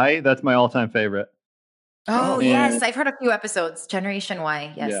Generation Y. That's my all-time favorite. Oh, yes. I've heard a few episodes. Generation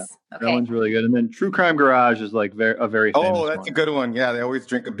Y. Yes. Yeah, okay. That one's really good. And then True Crime Garage is like a very famous Oh, that's one. A good one. Yeah, they always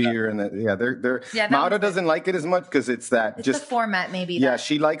drink a beer and they're Maura doesn't like it as much because it's just the format maybe. Yeah,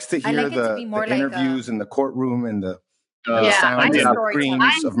 she likes to hear the interviews in the courtroom and the sounds and the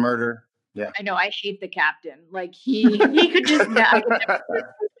screams of murder. Yeah. I know. I hate the captain. Like he could just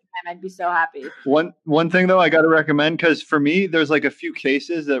I'd be so happy. One thing though, I got to recommend, because for me, there's like a few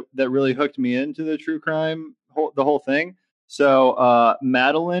cases that really hooked me into the true crime, the whole thing. So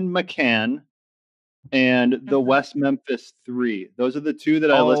Madeline McCann and the West Memphis 3. Those are the 2 that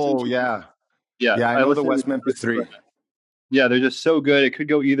I listened to. Yeah, I know the West Memphis 3. Yeah, they're just so good. It could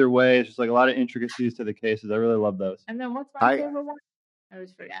go either way. It's just like a lot of intricacies to the cases. I really love those. And then what's my favorite one? I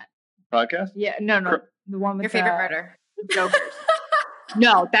always forget. Podcast? Yeah, no, the one with your favorite murder. The Jokers.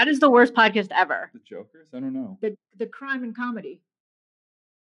 No, that is the worst podcast ever. The Jokers? I don't know. The crime and comedy.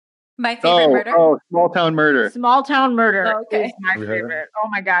 My favorite murder? Oh, Small Town Murder. Small Town Murder is my favorite. Oh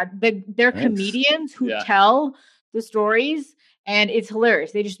my God. They're comedians who tell the stories and it's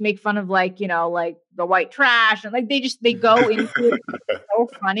hilarious. They just make fun of like the white trash and like they go into it. It's so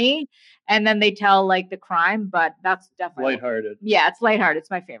funny. And then they tell like the crime, but that's definitely lighthearted. Yeah, it's lighthearted.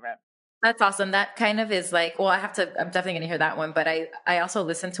 It's my favorite. That's awesome. That kind of is like, well, I'm definitely going to hear that one, but I also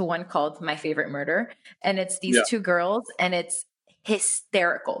listened to one called My Favorite Murder, and it's these 2 girls and it's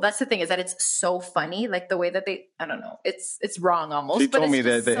hysterical. That's the thing, is that it's so funny. Like the way that I don't know, it's wrong almost. She told me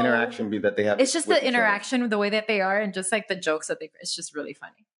that the interaction that they have. It's just the interaction, the way that they are, and just like the jokes that it's just really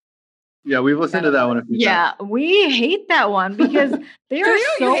funny. Yeah, we've listened to that one a few times. Yeah, we hate that one because they are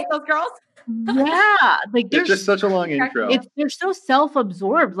you hate those girls? Yeah, like it's just such a long intro. They're so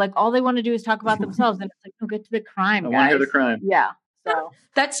self-absorbed. Like all they want to do is talk about themselves, and it's like, no, get to the crime. I want to hear the crime. Yeah, so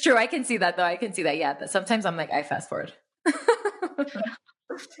that's true. I can see that though. I can see that. Yeah, sometimes I'm like, I fast forward.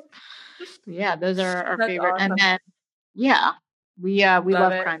 Yeah, those are our favorite. Awesome. And then we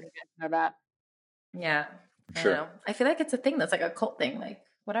love crime. Know that. Yeah, sure. I know. I feel like it's a thing that's like a cult thing. Like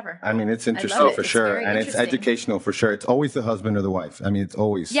whatever. I mean, it's interesting for sure. And it's educational for sure. It's always the husband or the wife. I mean, it's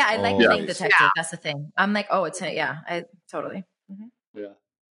always. Yeah, I like playing detective. Yeah. That's the thing. I'm like, oh, I totally. Mm-hmm. Yeah.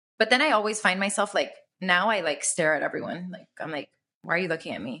 But then I always find myself like, now I like stare at everyone. Like, I'm like, why are you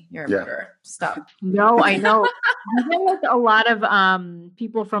looking at me? You're a murderer. Stop. No, I know. I get like a lot of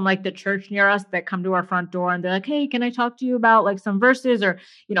people from like the church near us that come to our front door and they're like, hey, can I talk to you about like some verses or,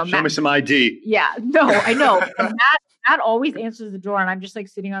 show me some ID. Yeah, no, I know. And Matt always answers the door and I'm just like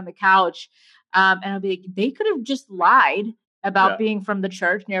sitting on the couch. And I'll be like, they could have just lied about being from the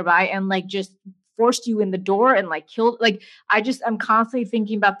church nearby and like just forced you in the door and like killed. Like I'm constantly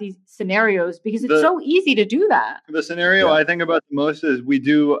thinking about these scenarios because it's so easy to do that. The scenario I think about the most is we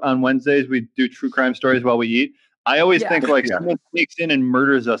do on Wednesdays, we do true crime stories while we eat. I always think like someone sneaks in and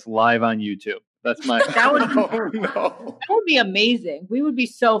murders us live on YouTube. That's my. That would be amazing. We would be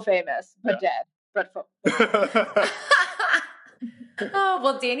so famous, but dead. But oh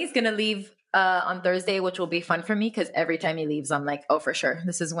well, Danny's gonna leave on Thursday, which will be fun for me because every time he leaves, I'm like, oh, for sure,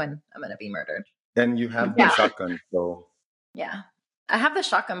 this is when I'm gonna be murdered. And you have the shotgun, so yeah, I have the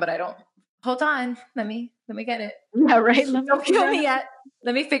shotgun, but I don't. Hold on, let me get it. Yeah, right. Don't kill me yet.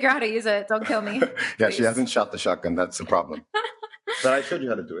 Let me figure out how to use it. Don't kill me. Yeah, she hasn't shot the shotgun. That's the problem. But I showed you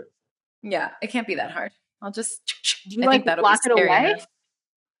how to do it. Yeah, it can't be that hard. I'll just. Do you like lock it away? Enough.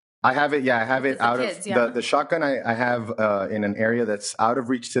 I have it. Yeah, I have it out of the shotgun. I have in an area that's out of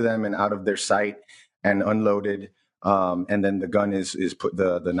reach to them and out of their sight and unloaded. And then the gun is put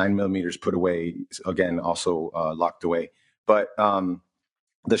the 9mm put away again, also locked away. But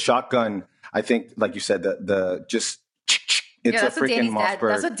the shotgun, I think, like you said, the just it's a freaking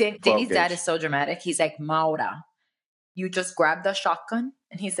Mossberg. That's what Danny's dad is so dramatic. He's like, Maura, you just grab the shotgun,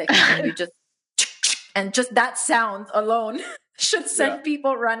 and he's like, and you just and just that sound alone should send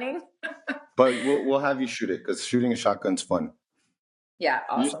people running. But we'll have you shoot it because shooting a shotgun's fun. Yeah,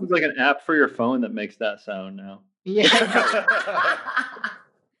 awesome. You just like an app for your phone that makes that sound now. Yeah.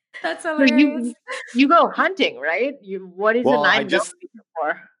 That's hilarious. So you go hunting, right? What is the 9mm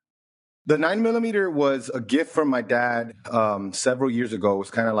for? The 9mm was a gift from my dad several years ago. It was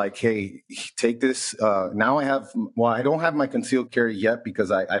kind of like, hey, take this. Now I don't have my concealed carry yet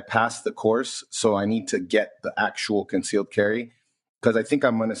because I passed the course. So I need to get the actual concealed carry because I think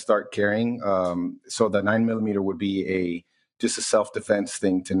I'm going to start carrying. So the 9mm would be just a self-defense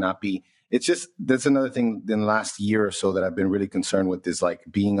thing to not be. It's just, that's another thing in the last year or so that I've been really concerned with is like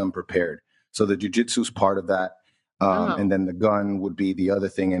being unprepared. So the jiu-jitsu's part of that. And then the gun would be the other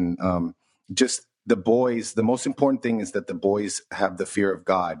thing. And just the boys, the most important thing is that the boys have the fear of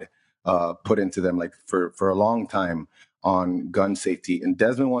God put into them, like for a long time on gun safety. And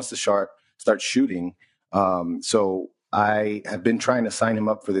Desmond wants to start shooting. So I have been trying to sign him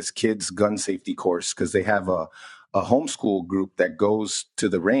up for this kids gun safety course because they have a homeschool group that goes to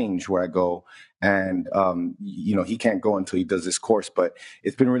the range where I go. And, he can't go until he does this course, but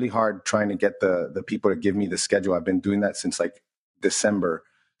it's been really hard trying to get the people to give me the schedule. I've been doing that since like December.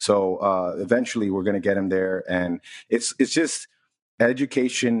 So eventually we're going to get him there. And it's just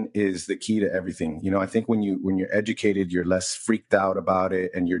education is the key to everything. I think when you're educated, you're less freaked out about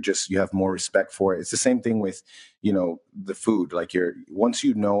it and you have more respect for it. It's the same thing with, the food. Like once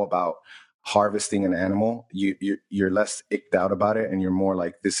you know about harvesting an animal, you're less icked out about it and you're more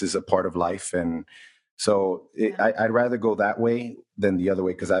like, this is a part of life. And so I'd rather go that way than the other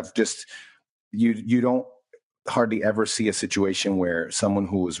way because I've just you don't hardly ever see a situation where someone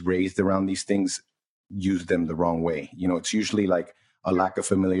who was raised around these things used them the wrong way. It's usually like a lack of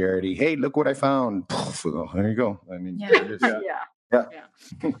familiarity. Hey, look what I found. There you go. I mean, yeah.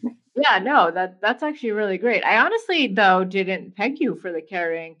 No, that's actually really great. I honestly though didn't peg you for the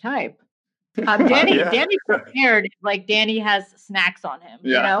carrying type. Danny prepared, like Danny has snacks on him,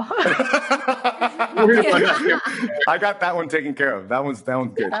 I got that one taken care of. That one's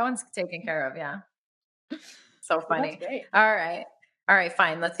good. That one's taken care of, yeah. So funny. All right,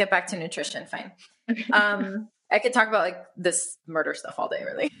 fine. Let's get back to nutrition. Fine. I could talk about like this murder stuff all day,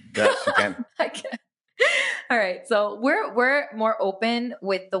 really. Yes, you can. I can. All right. So we're more open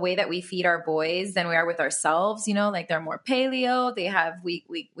with the way that we feed our boys than we are with ourselves. Like they're more paleo.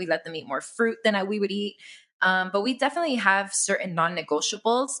 We let them eat more fruit than we would eat. But we definitely have certain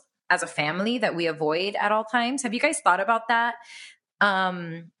non-negotiables as a family that we avoid at all times. Have you guys thought about that?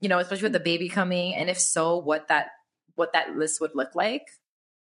 Especially with the baby coming, and if so, what that list would look like?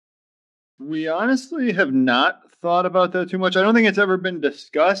 We honestly have not thought about that too much. I don't think it's ever been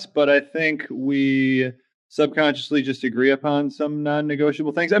discussed, but I think we subconsciously just agree upon some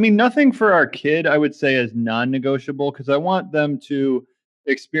non-negotiable things. I mean, nothing for our kid, I would say, is non-negotiable because I want them to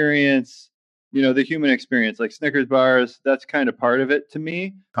experience, the human experience, like Snickers bars. That's kind of part of it to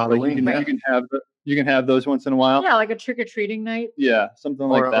me. Halloween, you can have those once in a while. Yeah, like a trick-or-treating night. Yeah, something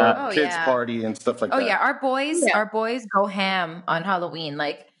like that. Or kids party and stuff like that. Oh yeah, our boys go ham on Halloween,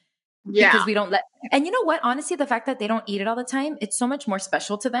 because we don't and you know what? Honestly, the fact that they don't eat it all the time, it's so much more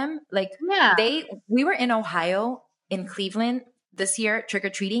special to them. We were in Ohio, in Cleveland this year,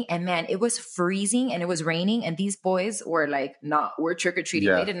 trick-or-treating, and man, it was freezing and it was raining, and these boys were like, we're trick-or-treating.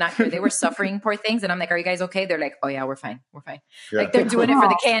 Yeah. They did not care. They were suffering, poor things. And I'm like, are you guys okay? They're like, oh yeah, we're fine. Yeah. Like they're doing it for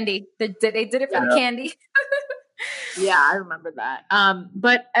the candy. They did it for the candy. Yeah, I remember that.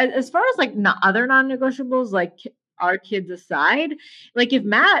 But as far as like other non-negotiables, like our kids aside, like if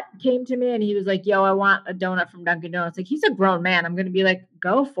Matt came to me and he was like, yo, I want a donut from Dunkin' Donuts, like he's a grown man. I'm going to be like,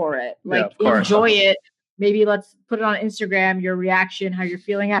 go for it. Like enjoy it. Maybe let's put it on Instagram, your reaction, how you're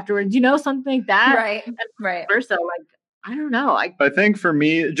feeling afterwards, something like that. Right. Versa, like, I don't know. I think for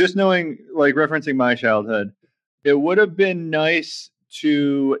me, just knowing, like referencing my childhood, it would have been nice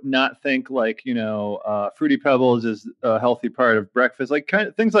to not think like, Fruity Pebbles is a healthy part of breakfast, like kind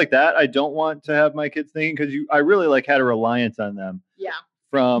of things like that. I don't want to have my kids thinking because I really like had a reliance on them. Yeah.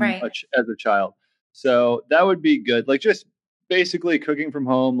 From as a child. So that would be good. Like just basically cooking from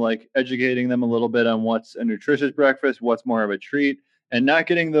home, like educating them a little bit on what's a nutritious breakfast, what's more of a treat, And not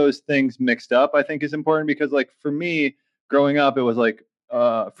getting those things mixed up, I think, is important because, like, for me, growing up, it was like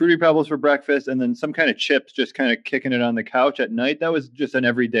Fruity Pebbles for breakfast and then some kind of chips just kind of kicking it on the couch at night. That was just an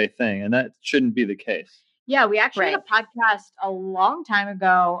everyday thing, and that shouldn't be the case. Yeah, we actually had a podcast a long time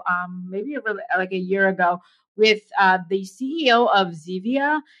ago, maybe like a year ago, with the CEO of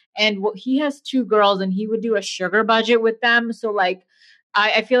Zevia, and he has 2 girls, and he would do a sugar budget with them. So like,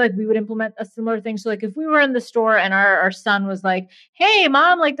 I feel like we would implement a similar thing. So like, if we were in the store and our son was like, "Hey,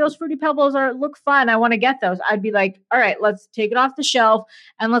 mom, like those Fruity Pebbles look fun. I want to get those." I'd be like, "All right, let's take it off the shelf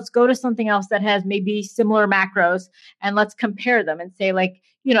and let's go to something else that has maybe similar macros and let's compare them and say like,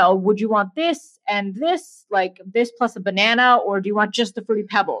 would you want this and this, like this plus a banana, or do you want just the Fruity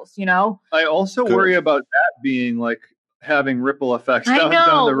Pebbles?" I also worry about that being like having ripple effects down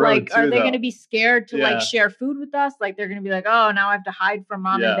the road. Like, too, are they going to be scared to like share food with us? Like, they're going to be like, "Oh, now I have to hide from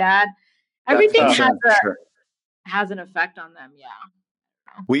mom and dad." Everything has an effect on them. Yeah.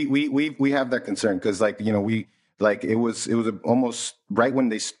 We have that concern because it was almost right when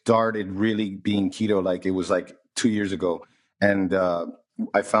they started really being keto. Like it was like 2 years ago, and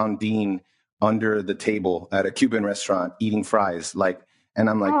I found Dean under the table at a Cuban restaurant eating fries. And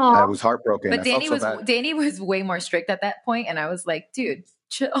I'm like, I was heartbroken. But Danny was way more strict at that point, and I was like, dude,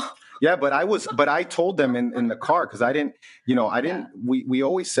 chill. Yeah, but I told them in the car because I didn't. We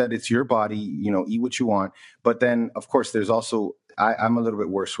always said it's your body. Eat what you want. But then, of course, there's also I'm a little bit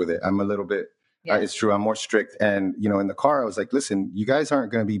worse with it. I'm a little bit. Yeah. It's true. I'm more strict. And in the car, I was like, listen, you guys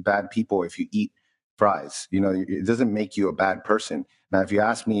aren't going to be bad people if you eat fries. It doesn't make you a bad person. Now, if you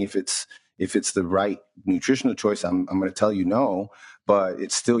ask me if it's the right nutritional choice, I'm going to tell you no, but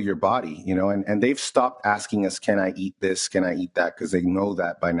it's still your body, and they've stopped asking us, can I eat this? Can I eat that? Because they know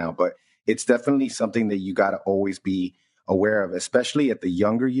that by now, but it's definitely something that you got to always be aware of, especially at the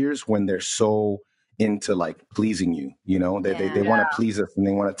younger years when they're so into like pleasing you, they want to please us and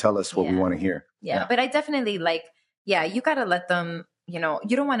they want to tell us what we want to hear. Yeah. But I definitely you got to let them, you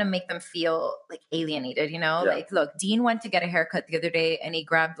don't want to make them feel like alienated, like, look, Dean went to get a haircut the other day and he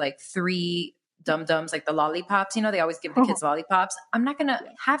grabbed like 3 dum-dums, like the lollipops, they always give the kids lollipops. I'm not going to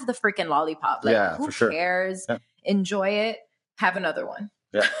have the freaking lollipop. Like, who cares? Yeah. Enjoy it. Have another one.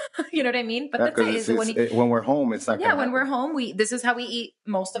 Yeah. You know what I mean? But that's it. When we're home, it's not when happen. We're home, this is how we eat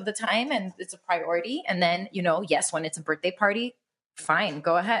most of the time and it's a priority. And then, yes, when it's a birthday party, fine,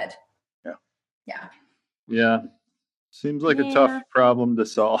 go ahead. Yeah. Yeah. Yeah. Seems like a tough problem to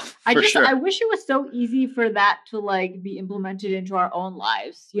solve. I wish it was so easy for that to like be implemented into our own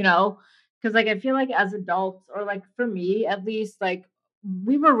lives, because like I feel like as adults, or like for me at least, like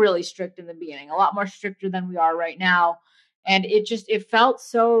we were really strict in the beginning, a lot more stricter than we are right now. And it felt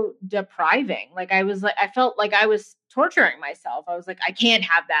so depriving. Like I felt like I was torturing myself. I was like, I can't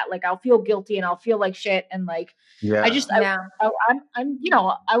have that. Like I'll feel guilty and I'll feel like shit. And like, I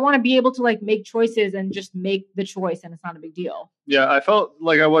want to be able to like make choices and just make the choice, and it's not a big deal. Yeah. I felt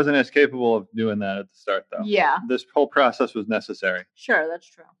like I wasn't as capable of doing that at the start though. Yeah. This whole process was necessary. Sure. That's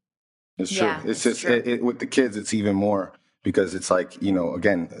true. It's true. It's just with the kids, it's even more because it's like,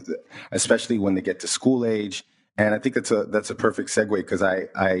 again, especially when they get to school age. And I think that's a perfect segue because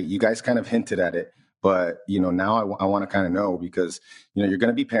you guys kind of hinted at it, but now I want to kind of know because you're going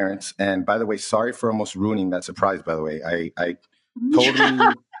to be parents. And by the way, sorry for almost ruining that surprise. By the way, I totally.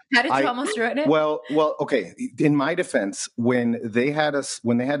 How did you almost ruin it? Well, okay. In my defense, when they had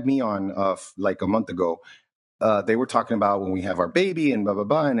me on like a month ago, they were talking about when we have our baby and blah blah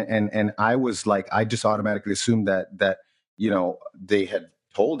blah, and I was like, I just automatically assumed that they had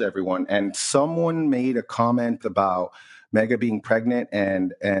told everyone, and someone made a comment about Mega being pregnant,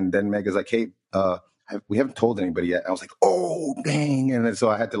 and then Mega's like, hey, we haven't told anybody yet. I was like, oh dang. And then, so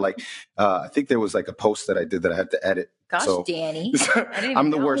I had to like, I think there was like a post that I did that I had to edit. Gosh, so, Danny.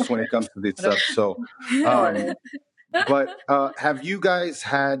 I'm the worst when it comes to this stuff. So, but have you guys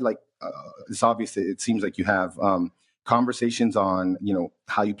had like, it's obvious that it seems like you have conversations on,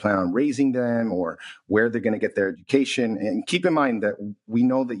 how you plan on raising them or where they're going to get their education. And keep in mind that we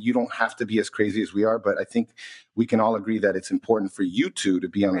know that you don't have to be as crazy as we are, but I think we can all agree that it's important for you two to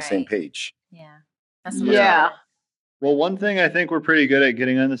be on the same page. Yeah. Well, one thing I think we're pretty good at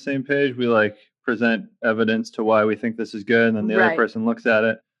getting on the same page. We like present evidence to why we think this is good. And then the other person looks at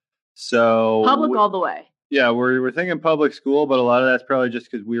it. So public all the way. Yeah, we're thinking public school, but a lot of that's probably just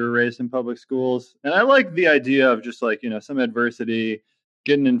because we were raised in public schools. And I like the idea of just like, some adversity,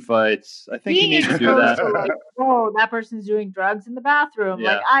 getting in fights. I think you need to do that. Like, oh, that person's doing drugs in the bathroom.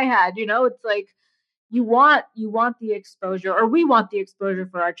 Like I had, it's like you want the exposure, or we want the exposure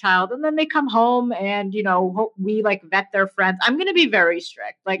for our child. And then they come home and, we like vet their friends. I'm going to be very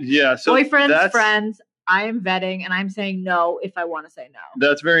strict. Like so boyfriends, friends, I am vetting and I'm saying no if I want to say no.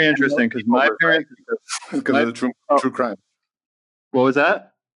 That's very interesting because my parents, because of the true crime. What was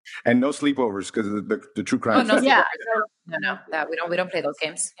that? And no sleepovers because of the true crime. Oh, no, yeah. No, that we don't play those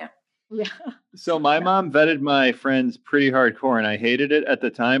games. Yeah. Yeah. So my mom vetted my friends pretty hardcore, and I hated it at the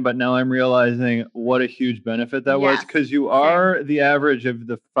time, but now I'm realizing what a huge benefit that was, because you are the average of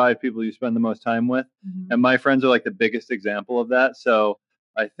the 5 people you spend the most time with, and my friends are like the biggest example of that. So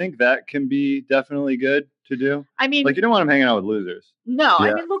I think that can be definitely good to do. I mean, like, you don't want them hanging out with losers. No,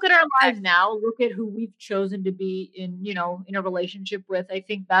 I mean, look at our lives now. Look at who we've chosen to be in a relationship with. I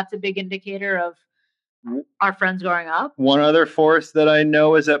think that's a big indicator of our friends growing up. One other force that I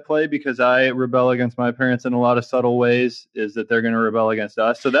know is at play, because I rebel against my parents in a lot of subtle ways, is that they're going to rebel against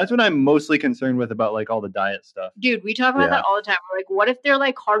us. So that's what I'm mostly concerned with about like all the diet stuff. Dude, we talk about that all the time. We're like, what if they're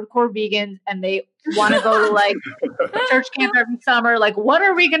like hardcore vegans and they want to go to like church camp every summer? Like, what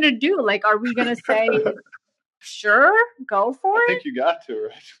are we going to do? Like, are we going to say, sure, go for it? I think you got to,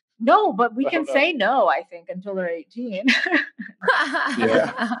 right? No, but we can say no, I think, until they're 18.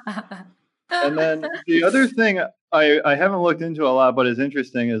 And then the other thing I haven't looked into a lot, but is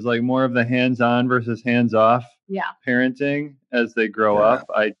interesting, is like more of the hands-on versus hands-off parenting as they grow up.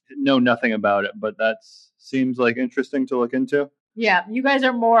 I know nothing about it, but that seems like interesting to look into. Yeah, you guys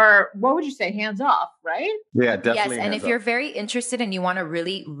are more, what would you say, hands-off, right? Yeah, definitely. Yes, and if you're very interested and you want a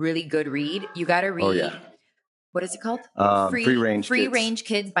really, really good read, you got to read... What is it called? Free Range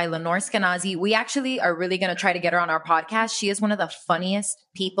Kids by Lenore Skenazy. We actually are really going to try to get her on our podcast. She is one of the funniest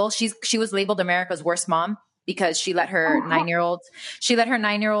people. She was labeled America's worst mom because she let her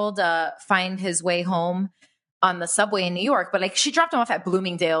 9-year-old find his way home on the subway in New York. But like, she dropped him off at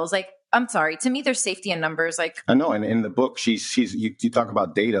Bloomingdale's. Like, I'm sorry. To me, there's safety in numbers. Like, I know, and in the book, you talk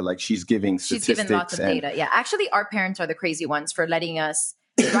about data. Like, she's giving statistics. She's giving lots of data. Yeah, actually, our parents are the crazy ones for letting us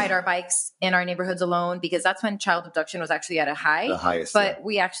ride our bikes in our neighborhoods alone, because that's when child abduction was actually at a high. The highest. But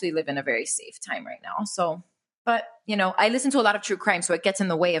we actually live in a very safe time right now. So, but I listen to a lot of true crime, so it gets in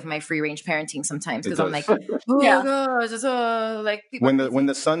the way of my free range parenting sometimes, because I'm like, gosh, it's like when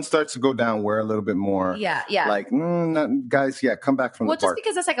the sun starts to go down, we're a little bit more like, guys, come back from the park. Just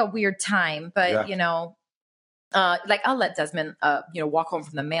because it's like a weird time, but like I'll let Desmond walk home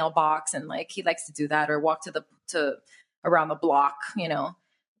from the mailbox, and like he likes to do that, or walk to around the block,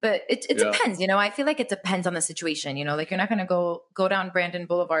 But it depends, I feel like it depends on the situation, like you're not going to go down Brandon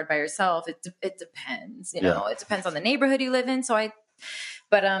Boulevard by yourself. It depends, it depends on the neighborhood you live in.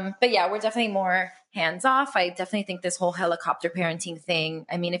 But yeah, we're definitely more hands off. I definitely think this whole helicopter parenting thing,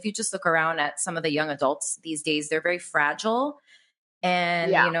 I mean, if you just look around at some of the young adults these days, they're very fragile.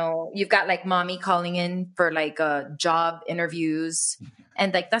 And, you've got like mommy calling in for like job interviews,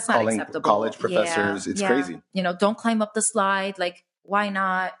 and like, that's not acceptable. College professors. It's crazy. Don't climb up the slide. Like, why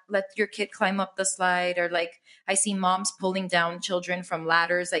not let your kid climb up the slide? Or like, I see moms pulling down children from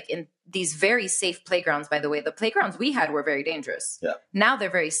ladders, like in these very safe playgrounds, by the way. The playgrounds we had were very dangerous. Yeah. Now they're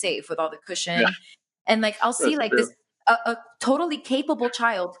very safe with all the cushion. Yeah. And like, I'll see like this, a totally capable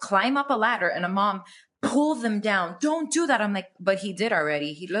child climb up a ladder, and a mom pull them down. Don't do that. I'm like, but he did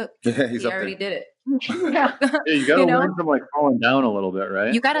already. He already did it. You got to learn from like falling down a little bit,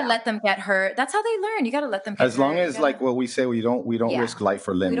 right? You got to let them get hurt. That's how they learn. You got to let them get as long as like what we say, we don't risk life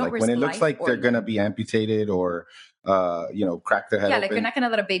or limb. Like when it looks like they're going to be amputated or crack their head open. Like you're not going to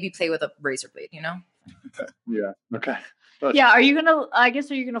let a baby play with a razor blade, Yeah. Okay. Yeah, are you gonna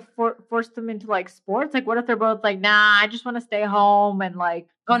force them into like sports? Like, what if they're both like, nah, I just want to stay home and like?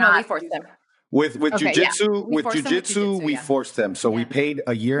 Oh no, we force them. With jujitsu, we forced them. So we paid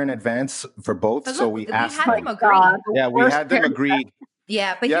a year in advance for both. So we asked them. We had them agree.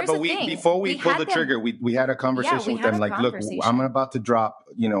 Yeah, but here's the thing. Before we pulled the trigger, we had a conversation with them. Like, look, I'm about to drop,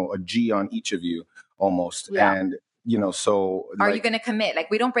 a G on each of you almost, and so. Are you going to commit?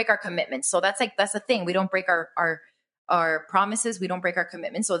 Like, we don't break our commitments. So that's the thing. We don't break our promises. We don't break our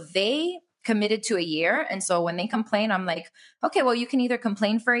commitments. So they committed to a year. And so when they complain, I'm like, okay, well, you can either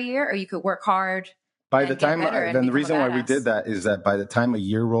complain for a year or you could work hard. By the time, then the reason why we did that is that by the time a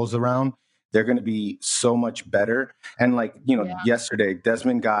year rolls around, they're going to be so much better. And like, yesterday,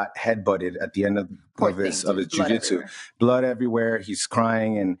 Desmond got headbutted at the end of his jiu-jitsu. Blood everywhere. He's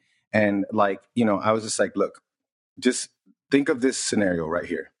crying. And like, I was just like, look, just think of this scenario right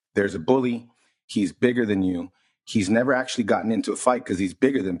here. There's a bully. He's bigger than you. He's never actually gotten into a fight because he's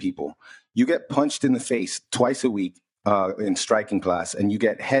bigger than people. You get punched in the face twice a week in striking class, and you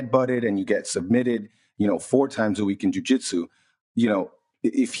get headbutted and you get submitted, 4 times a week in jiu-jitsu.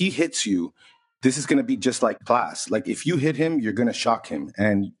 If he hits you, this is going to be just like class. Like if you hit him, you're going to shock him.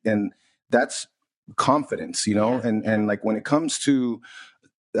 And that's confidence, and like when it comes to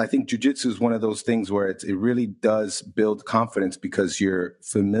I think jujitsu is one of those things where it really does build confidence because you're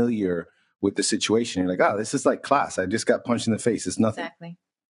familiar with the situation. You're like, oh, this is like class. I just got punched in the face. It's nothing. Exactly.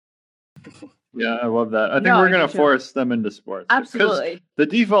 Yeah, I love that. I think we're going to force them into sports. Absolutely. Because the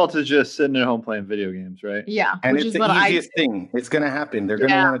default is just sitting at home playing video games, right? Yeah. And it's the easiest thing. It's going to happen. They're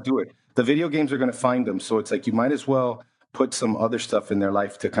going to want to do it. The video games are going to find them. So it's like you might as well put some other stuff in their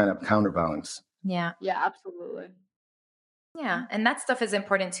life to kind of counterbalance. Yeah. Yeah, absolutely. Yeah. And that stuff is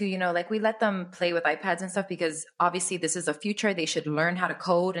important too. Like we let them play with iPads and stuff because obviously this is a future. They should learn how to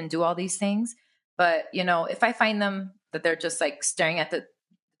code and do all these things. But, if I find them that they're just like staring at the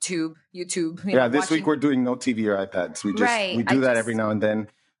YouTube. This week we're doing no TV or iPads. We do that every now and then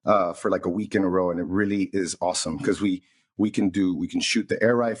for like a week in a row. And it really is awesome because we can shoot the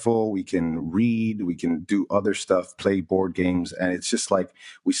air rifle, we can read, we can do other stuff, play board games. And it's just like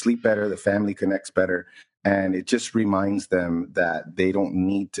we sleep better. The family connects better. And it just reminds them that they don't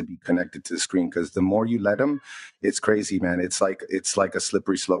need to be connected to the screen because the more you let them, it's crazy, man. It's like a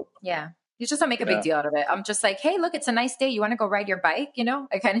slippery slope. Yeah. You just don't make a big deal out of it. I'm just like, hey, look, it's a nice day. You want to go ride your bike?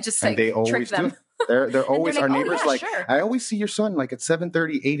 I kind of just like they always trick them. Do. They're always like, our neighbors. Sure. I always see your son like at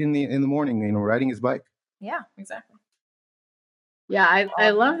 7:30, 8 in the morning, riding his bike. Yeah, exactly. Yeah,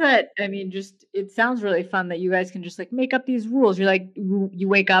 I love that. I mean, just it sounds really fun that you guys can just like make up these rules. You're like, you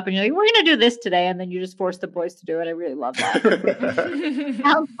wake up and you're like, we're gonna do this today, and then you just force the boys to do it. I really love that.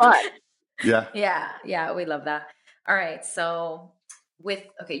 Sounds fun. Yeah, we love that. All right, so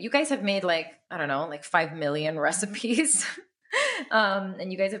you guys have made like 5 million recipes.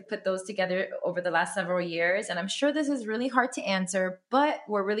 And you guys have put those together over the last several years. And I'm sure this is really hard to answer, but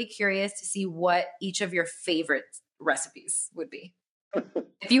we're really curious to see what each of your favorite recipes would be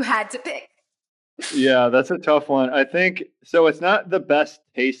if you had to pick. Yeah, that's a tough one. I think so. It's not the best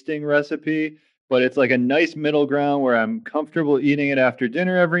tasting recipe, but it's like a nice middle ground where I'm comfortable eating it after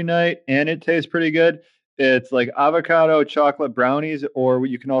dinner every night and it tastes pretty good. It's like avocado chocolate brownies, or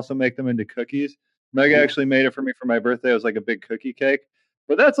you can also make them into cookies. Meg actually made it for me for my birthday. It was like a big cookie cake.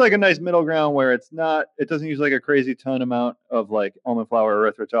 But that's like a nice middle ground where it doesn't use like a crazy ton amount of like almond flour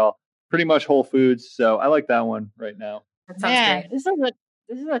or erythritol. Pretty much whole foods. So I like that one right now. That sounds great.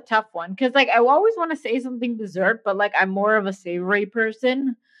 This is a tough one because like I always want to say something dessert, but like I'm more of a savory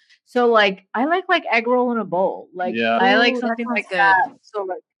person. So like I like egg roll in a bowl. Like I like something like that. So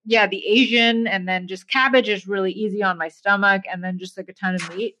like the Asian, and then just cabbage is really easy on my stomach, and then just like a ton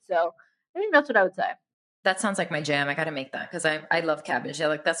of meat. So I think that's what I would say. That sounds like my jam. I got to make that because I love cabbage. Yeah,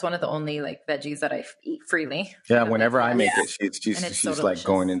 like that's one of the only like veggies that I eat freely. Yeah, whenever I make it, she's like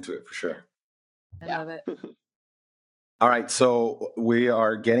going into it for sure. I love it. All right, so we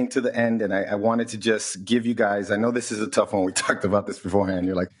are getting to the end, and I wanted to just give you guys, I know this is a tough one. We talked about this beforehand.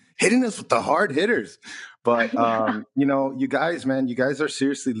 You're like, hitting us with the hard hitters. But, you guys, man, you guys are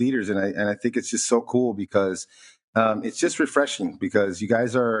seriously leaders, and I think it's just so cool because it's just refreshing because you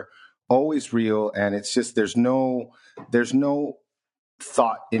guys are always real, and it's just there's no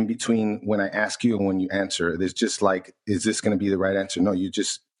thought in between when I ask you and when you answer. There's just like, is this going to be the right answer? No, you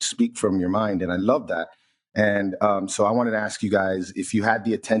just speak from your mind, and I love that. And so I wanted to ask you guys, if you had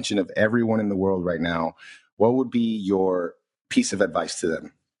the attention of everyone in the world right now, what would be your piece of advice to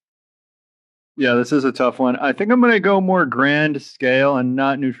them? Yeah, this is a tough one. I think I'm going to go more grand scale and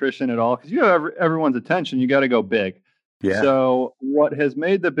not nutrition at all because you have everyone's attention. You got to go big. Yeah. So what has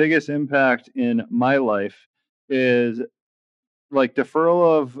made the biggest impact in my life is like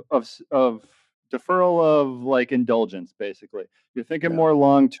deferral of like indulgence, basically. You're thinking more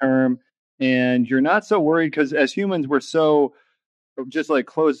long term. And you're not so worried because as humans, we're so just like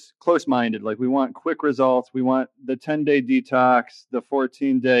close-minded. Like we want quick results. We want the 10-day detox, the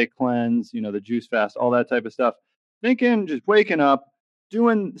 14-day cleanse, the juice fast, all that type of stuff. Thinking, just waking up,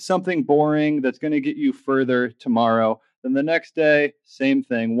 doing something boring that's going to get you further tomorrow. Then the next day, same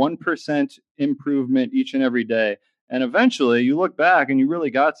thing, 1% improvement each and every day. And eventually you look back and you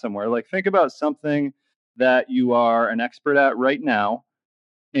really got somewhere. Like think about something that you are an expert at right now.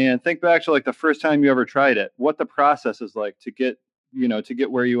 And think back to like the first time you ever tried it, what the process is like to get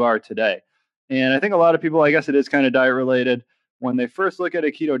where you are today. And I think a lot of people, I guess it is kind of diet related. When they first look at a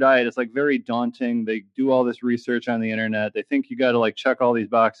keto diet, it's like very daunting. They do all this research on the internet. They think you got to like check all these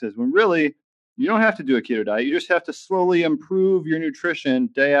boxes when really you don't have to do a keto diet. You just have to slowly improve your nutrition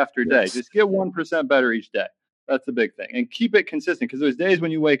day after day. Yes. Just get 1% better each day. That's the big thing. And keep it consistent because there's days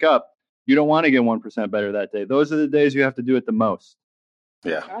when you wake up, you don't want to get 1% better that day. Those are the days you have to do it the most.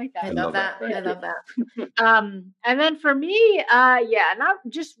 Yeah, I like that. I love that. I love that. And then for me, not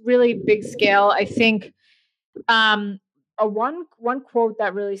just really big scale. I think, one quote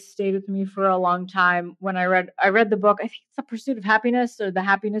that really stayed with me for a long time when I read the book. I think it's The Pursuit of Happiness or The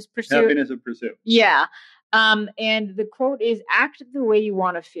Happiness Pursuit. Happiness of Pursuit. Yeah. And the quote is, act the way you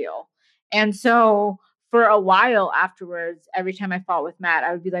want to feel. And so for a while afterwards, every time I fought with Matt,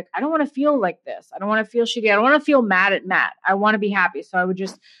 I would be like, I don't want to feel like this. I don't want to feel shitty. I don't want to feel mad at Matt. I want to be happy. So I would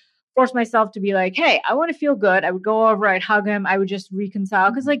just force myself to be like, hey, I want to feel good. I would go over, I'd hug him. I would just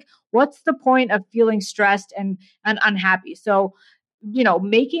reconcile. Cause like, what's the point of feeling stressed and unhappy? So,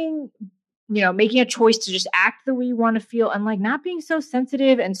 making a choice to just act the way you want to feel and like not being so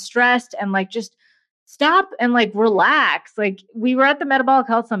sensitive and stressed and like just stop and like relax. Like we were at the Metabolic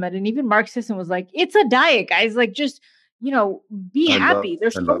Health Summit and even Mark Sisson was like, it's a diet, guys. Like just, be happy.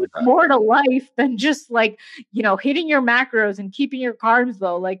 There's so much more to life than just like, hitting your macros and keeping your carbs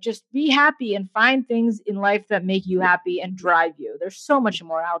low. Like just be happy and find things in life that make you happy and drive you. There's so much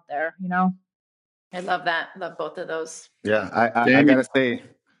more out there, I love that. Love both of those. Yeah. I gotta say,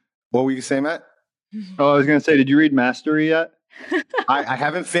 what were you saying, Matt? Oh, I was going to say, did you read Mastery yet? I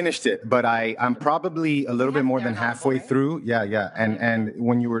haven't finished it, but I'm probably a little bit more than halfway through. Yeah. And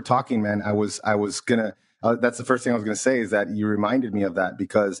when you were talking, man, I was gonna, that's the first thing I was going to say is that you reminded me of that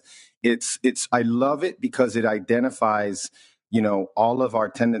because I love it because it identifies, all of our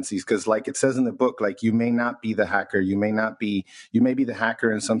tendencies. Cause like it says in the book, like you may not be the hacker. You may be the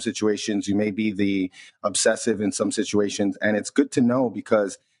hacker in some situations. You may be the obsessive in some situations. And it's good to know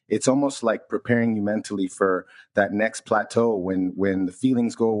because it's almost like preparing you mentally for that next plateau when the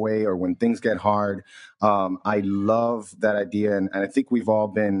feelings go away or when things get hard. I love that idea. And I think we've all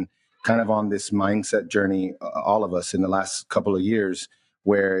been kind of on this mindset journey, all of us in the last couple of years,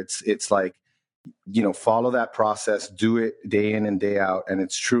 where it's like, follow that process, do it day in and day out. And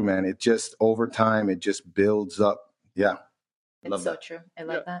it's true, man. It just over time, it just builds up. Yeah. It's so true. I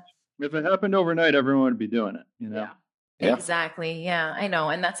love that. If it happened overnight, everyone would be doing it, Yeah. Yeah. Exactly. Yeah, I know.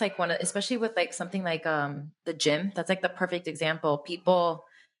 And that's like especially with like something like the gym, that's like the perfect example. People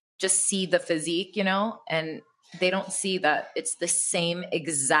just see the physique, and they don't see that it's the same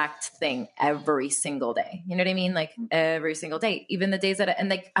exact thing every single day. You know what I mean? Like every single day, even the days and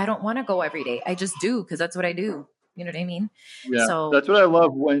like, I don't want to go every day. I just do because that's what I do. You know what I mean? Yeah. So that's what I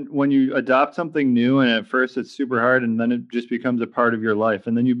love when you adopt something new and at first it's super hard and then it just becomes a part of your life.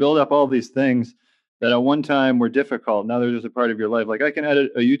 And then you build up all these things that at one time were difficult. Now they're just a part of your life. Like I can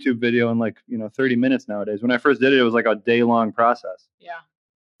edit a YouTube video in like, 30 minutes nowadays. When I first did it, it was like a day-long process. Yeah.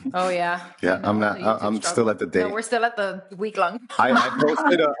 Oh yeah. Yeah. I'm still at the day. No, we're still at the week long. I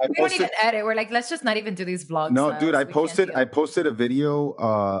posted we don't even edit. We're like, let's just not even do these vlogs. No, dude, I posted a video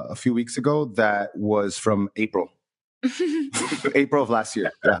a few weeks ago that was from April. April of last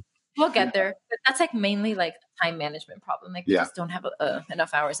year. Yeah. We'll get there. But that's like mainly like a time management problem. Like we just don't have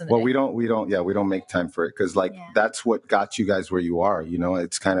enough hours in the day. Well, we don't make time for it because that's what got you guys where you are.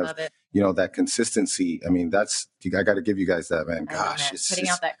 It's kind of, that consistency. I mean, I got to give you guys that, man. Gosh, it's putting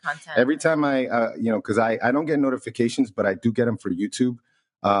out that content. Every time because I don't get notifications, but I do get them for YouTube.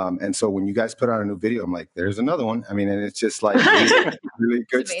 And so when you guys put out a new video, I'm like, there's another one. I mean, and it's just like really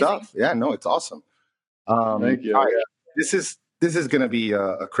good stuff. Yeah, no, it's awesome. Thank you. All right. This is going to be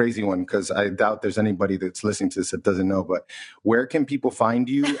a crazy one because I doubt there's anybody that's listening to this that doesn't know. But where can people find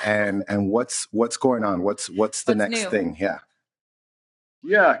you and what's going on? What's the next thing? Yeah.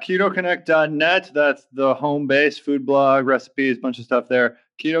 Yeah, KetoConnect.net. That's the home base, food blog, recipes, bunch of stuff there.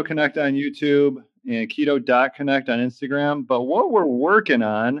 Keto Connect on YouTube and keto.connect on Instagram. But what we're working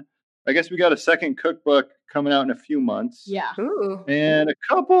on, I guess we got a second cookbook coming out in a few months. Yeah. Ooh. And a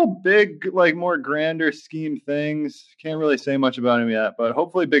couple big, like more grander scheme things. Can't really say much about them yet, but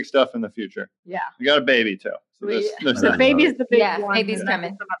hopefully big stuff in the future. Yeah. We got a baby too. So the baby is the big one. Baby's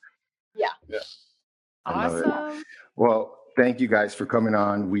coming. Yeah. Awesome. Well, thank you guys for coming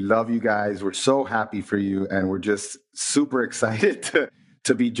on. We love you guys. We're so happy for you. And we're just super excited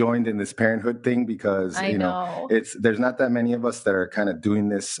to be joined in this parenthood thing because there's not that many of us that are kind of doing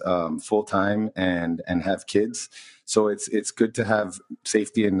this full time and have kids. So it's good to have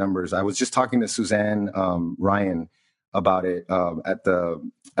safety in numbers. I was just talking to Suzanne Ryan about it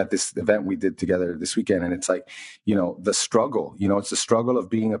at this event we did together this weekend, and it's like the struggle. It's the struggle of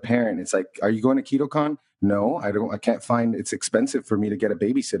being a parent. It's like, are you going to KetoCon? No, I can't find, it's expensive for me to get a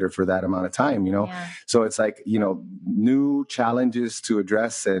babysitter for that amount of time, So it's like, new challenges to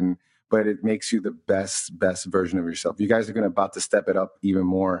address but it makes you the best version of yourself. You guys are about to step it up even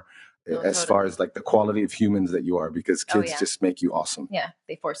more as far as like the quality of humans that you are, because kids just make you awesome. Yeah.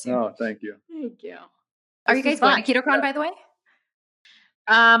 They force you. Oh, thank you. Thank you. Are you guys going to KetoCon, by the way?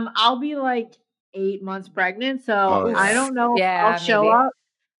 I'll be like 8 months pregnant, so I don't know if I'll show up.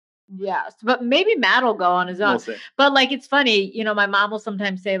 Yes, but maybe Matt will go on his own. We'll but like, it's funny, you know, my mom will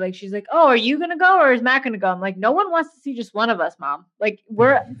sometimes say, like, she's like, "Oh, are you gonna go or is Matt gonna go?" I'm like, no one wants to see just one of us, Mom. Like,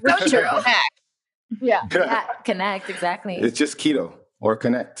 we're so true. Yeah, connect exactly. It's just keto or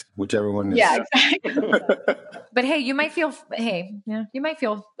connect, whichever one is. Yeah, exactly. But hey, you might feel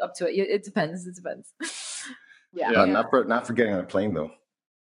up to it. It depends. Yeah. Not for getting on a plane though.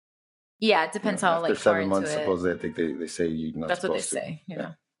 Yeah, it depends how after like 7 months. Into supposedly, I think they say you're not. That's what they to. say. You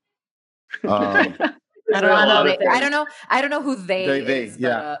know. I don't know who they is.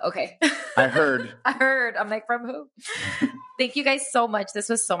 Yeah. But, okay. I heard. I'm like, from who? Thank you guys so much. This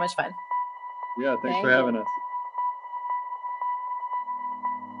was so much fun. Yeah, thanks for having us.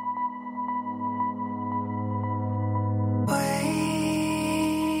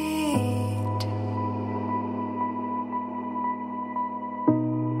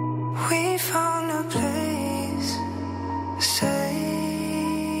 We found a place safe.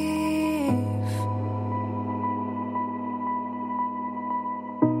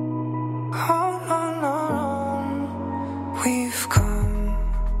 Oh, no. We've come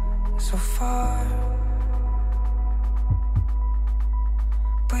so far,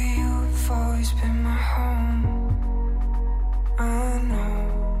 but you've always been my home. I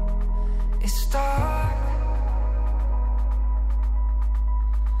know it's dark,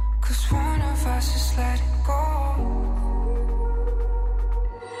 'cause one of us just let it go.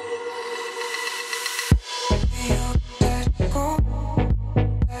 You let it go,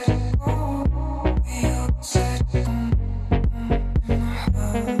 let it go. You said in my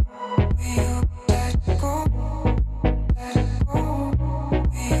heart. You let it go, let it go.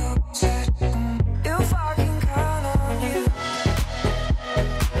 You said if I can count on you.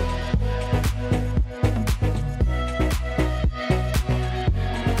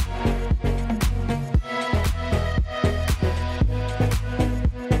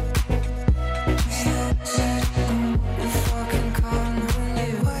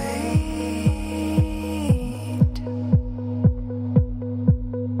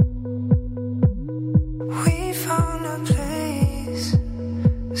 We found a place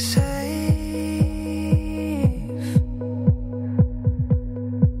safe.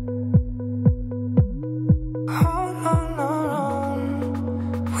 Oh, no.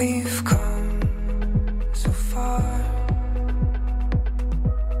 We've come